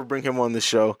they ever bring him on the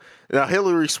show, now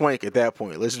Hillary Swank at that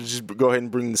point. Let's just go ahead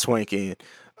and bring the Swank in.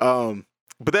 But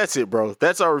that's it, bro.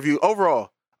 That's our review.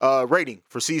 Overall, rating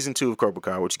for season 2 of Cobra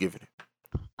Kai. What you giving it?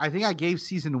 I think I gave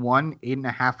season 1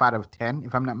 8.5 out of 10,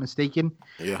 if I'm not mistaken.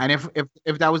 Yeah. And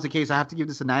if that was the case, I have to give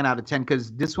this a 9 out of 10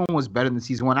 because this one was better than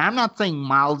season 1. I'm not saying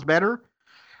miles better,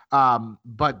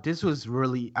 but this was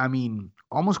really, I mean,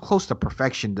 almost close to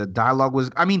perfection. The dialogue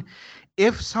was, I mean,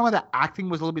 if some of the acting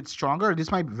was a little bit stronger,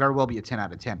 this might very well be a 10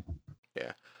 out of 10.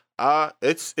 Yeah.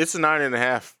 It's a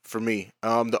 9.5 for me.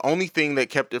 The only thing that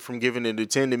kept it from giving it a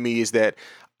 10 to me is that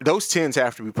those 10s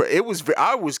have to be.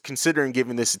 I was considering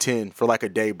giving this a 10 for like a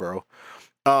day, bro.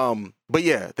 But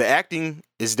yeah, the acting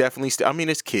is definitely. I mean,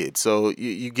 it's kids, so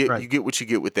you get what you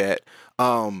get with that.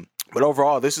 But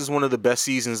overall, this is one of the best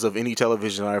seasons of any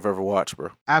television I've ever watched, bro.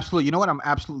 Absolutely. You know what I'm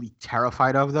absolutely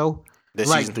terrified of though? That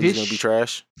season 3 is gonna be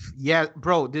trash. Yeah,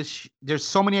 bro. There's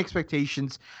so many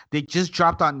expectations. They just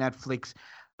dropped on Netflix.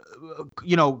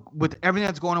 You know, with everything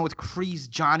that's going on with Kreese,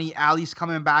 Johnny, Allie's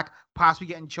coming back, possibly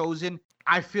getting chosen.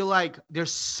 I feel like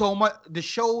there's so much. The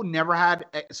show never had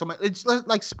so much. It's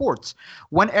like sports.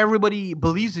 When everybody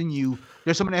believes in you,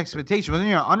 there's so many expectations. When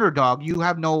you're an underdog, you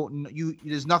have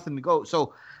there's nothing to go.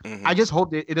 So I just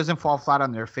hope that it doesn't fall flat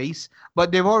on their face.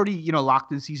 But they've already,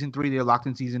 locked in season 3. They're locked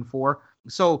in season 4.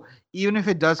 So even if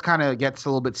it does kind of gets a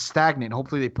little bit stagnant,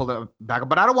 hopefully they pull it back up.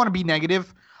 But I don't want to be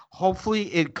negative.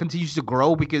 Hopefully it continues to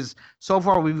grow because so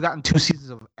far we've gotten 2 seasons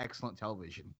of excellent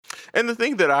television. And the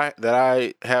thing that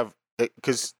I have,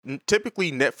 because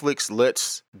typically Netflix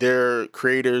lets their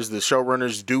creators, the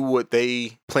showrunners, do what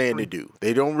they plan to do.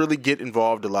 They don't really get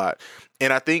involved a lot.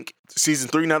 And I think season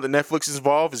 3, now that Netflix is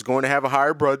involved, is going to have a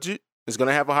higher budget. It's going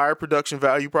to have a higher production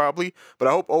value probably. But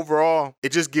I hope overall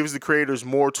it just gives the creators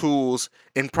more tools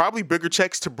and probably bigger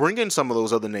checks to bring in some of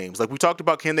those other names. Like we talked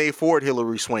about, can they afford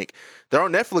Hillary Swank? They're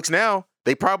on Netflix now.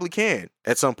 They probably can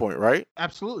at some point, right?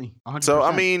 Absolutely. 100%. So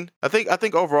I mean, I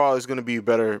think overall it's going to be a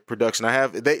better production. I'd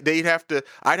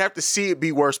have to see it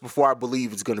be worse before I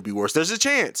believe it's going to be worse. There's a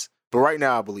chance, but right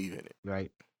now I believe in it.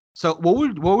 Right. So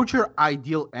what would your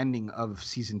ideal ending of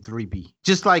season 3 be?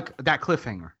 Just like that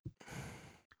cliffhanger.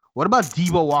 What about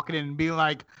Debo walking in and being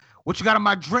like, "What you got in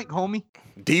my drink, homie?"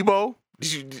 Debo?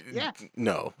 Yeah.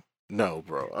 No,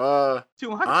 bro. Too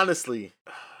much? Honestly,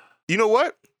 you know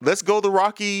what? Let's go the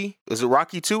Rocky. Is it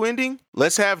Rocky 2 ending?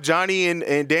 Let's have Johnny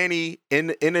and Danny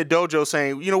in a dojo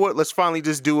saying, you know what? Let's finally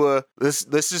just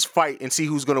let's just fight and see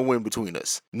who's gonna win between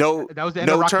us. No, that was the end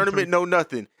of no Rocky tournament, 3. no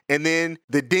nothing. And then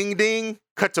the ding ding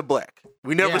cut to black.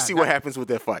 We never see what happens with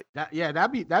that fight.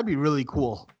 That'd be really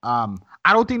cool.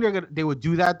 I don't think they would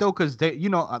do that though, because they,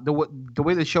 the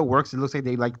way the show works, it looks like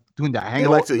they like doing the They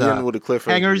like to end with a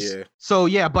cliffhanger. Hangers. Yeah. So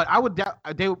yeah, but I would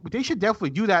they should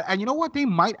definitely do that. And you know what? They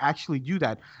might actually do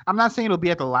that. I'm not saying it'll be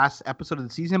at the last episode of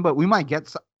the season, but we might get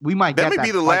That may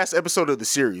be the fight. last episode of the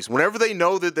series. Whenever they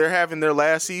know that they're having their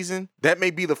last season, that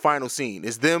may be the final scene.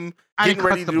 Is them getting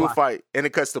ready to do a fight, and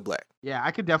it cuts to black. Yeah,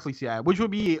 I could definitely see that, which would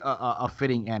be a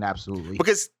fitting end, absolutely.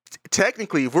 Because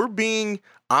technically, if we're being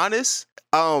honest,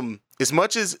 as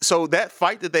much as so that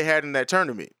fight that they had in that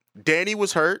tournament, Danny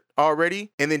was hurt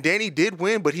already, and then Danny did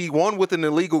win, but he won with an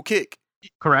illegal kick.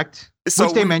 Correct. So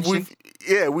which they mentioned.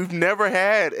 We've never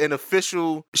had an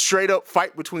official straight up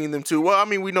fight between them two. Well, I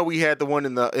mean, we know we had the one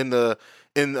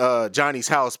in Johnny's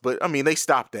house, but I mean, they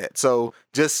stopped that. So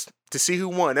just to see who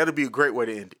won, that'll be a great way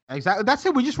to end it. Exactly. That's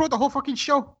it. We just wrote the whole fucking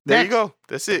show. There you go.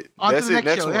 That's it. On That's to the it.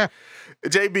 next Next show. one. Yeah.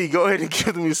 JB, go ahead and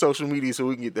give them your social media so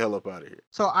we can get the hell up out of here.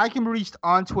 So I can be reached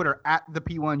on Twitter at the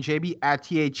P1JB, at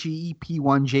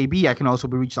THEP1JB. I can also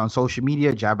be reached on social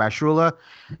media, Jab Ashrula.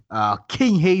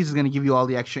 King Hayes is going to give you all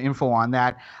the extra info on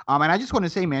that. And I just want to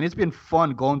say, man, it's been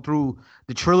fun going through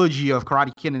the trilogy of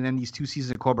Karate Kid and then these 2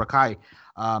 seasons of Cobra Kai.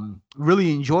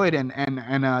 Really enjoyed and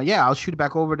yeah, I'll shoot it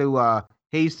back over to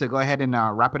Hayes to go ahead and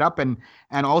wrap it up and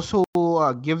also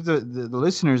give the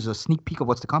listeners a sneak peek of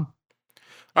what's to come.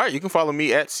 All right, you can follow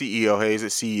me at CEO Hayes,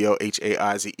 at CEO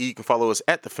HAIZE. You can follow us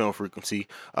at the Film Frequency.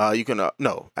 You can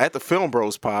at the Film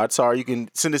Bros Pod. Sorry, you can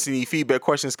send us any feedback,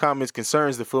 questions, comments,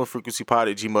 concerns. The Film Frequency Pod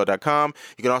at gmail.com.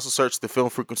 You can also search the Film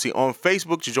Frequency on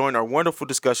Facebook to join our wonderful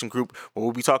discussion group where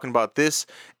we'll be talking about this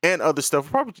and other stuff.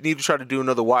 We'll probably need to try to do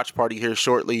another watch party here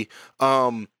shortly.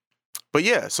 But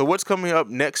yeah, so what's coming up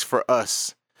next for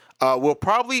us? It'll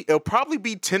probably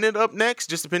be Tenet up next,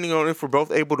 just depending on if we're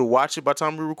both able to watch it by the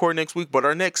time we record next week. But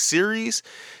our next series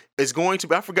is going to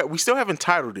be, I forgot, we still haven't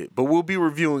titled it, but we'll be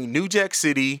reviewing New Jack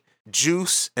City,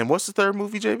 Juice, and what's the third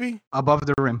movie, JB? Above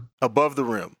the Rim. Above the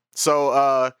Rim.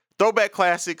 So throwback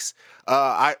classics.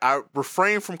 I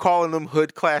refrain from calling them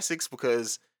hood classics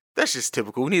because that's just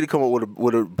typical. We need to come up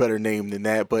with a better name than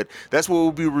that. But that's what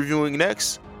we'll be reviewing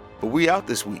next. But we out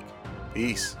this week.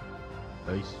 Peace.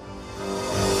 Peace.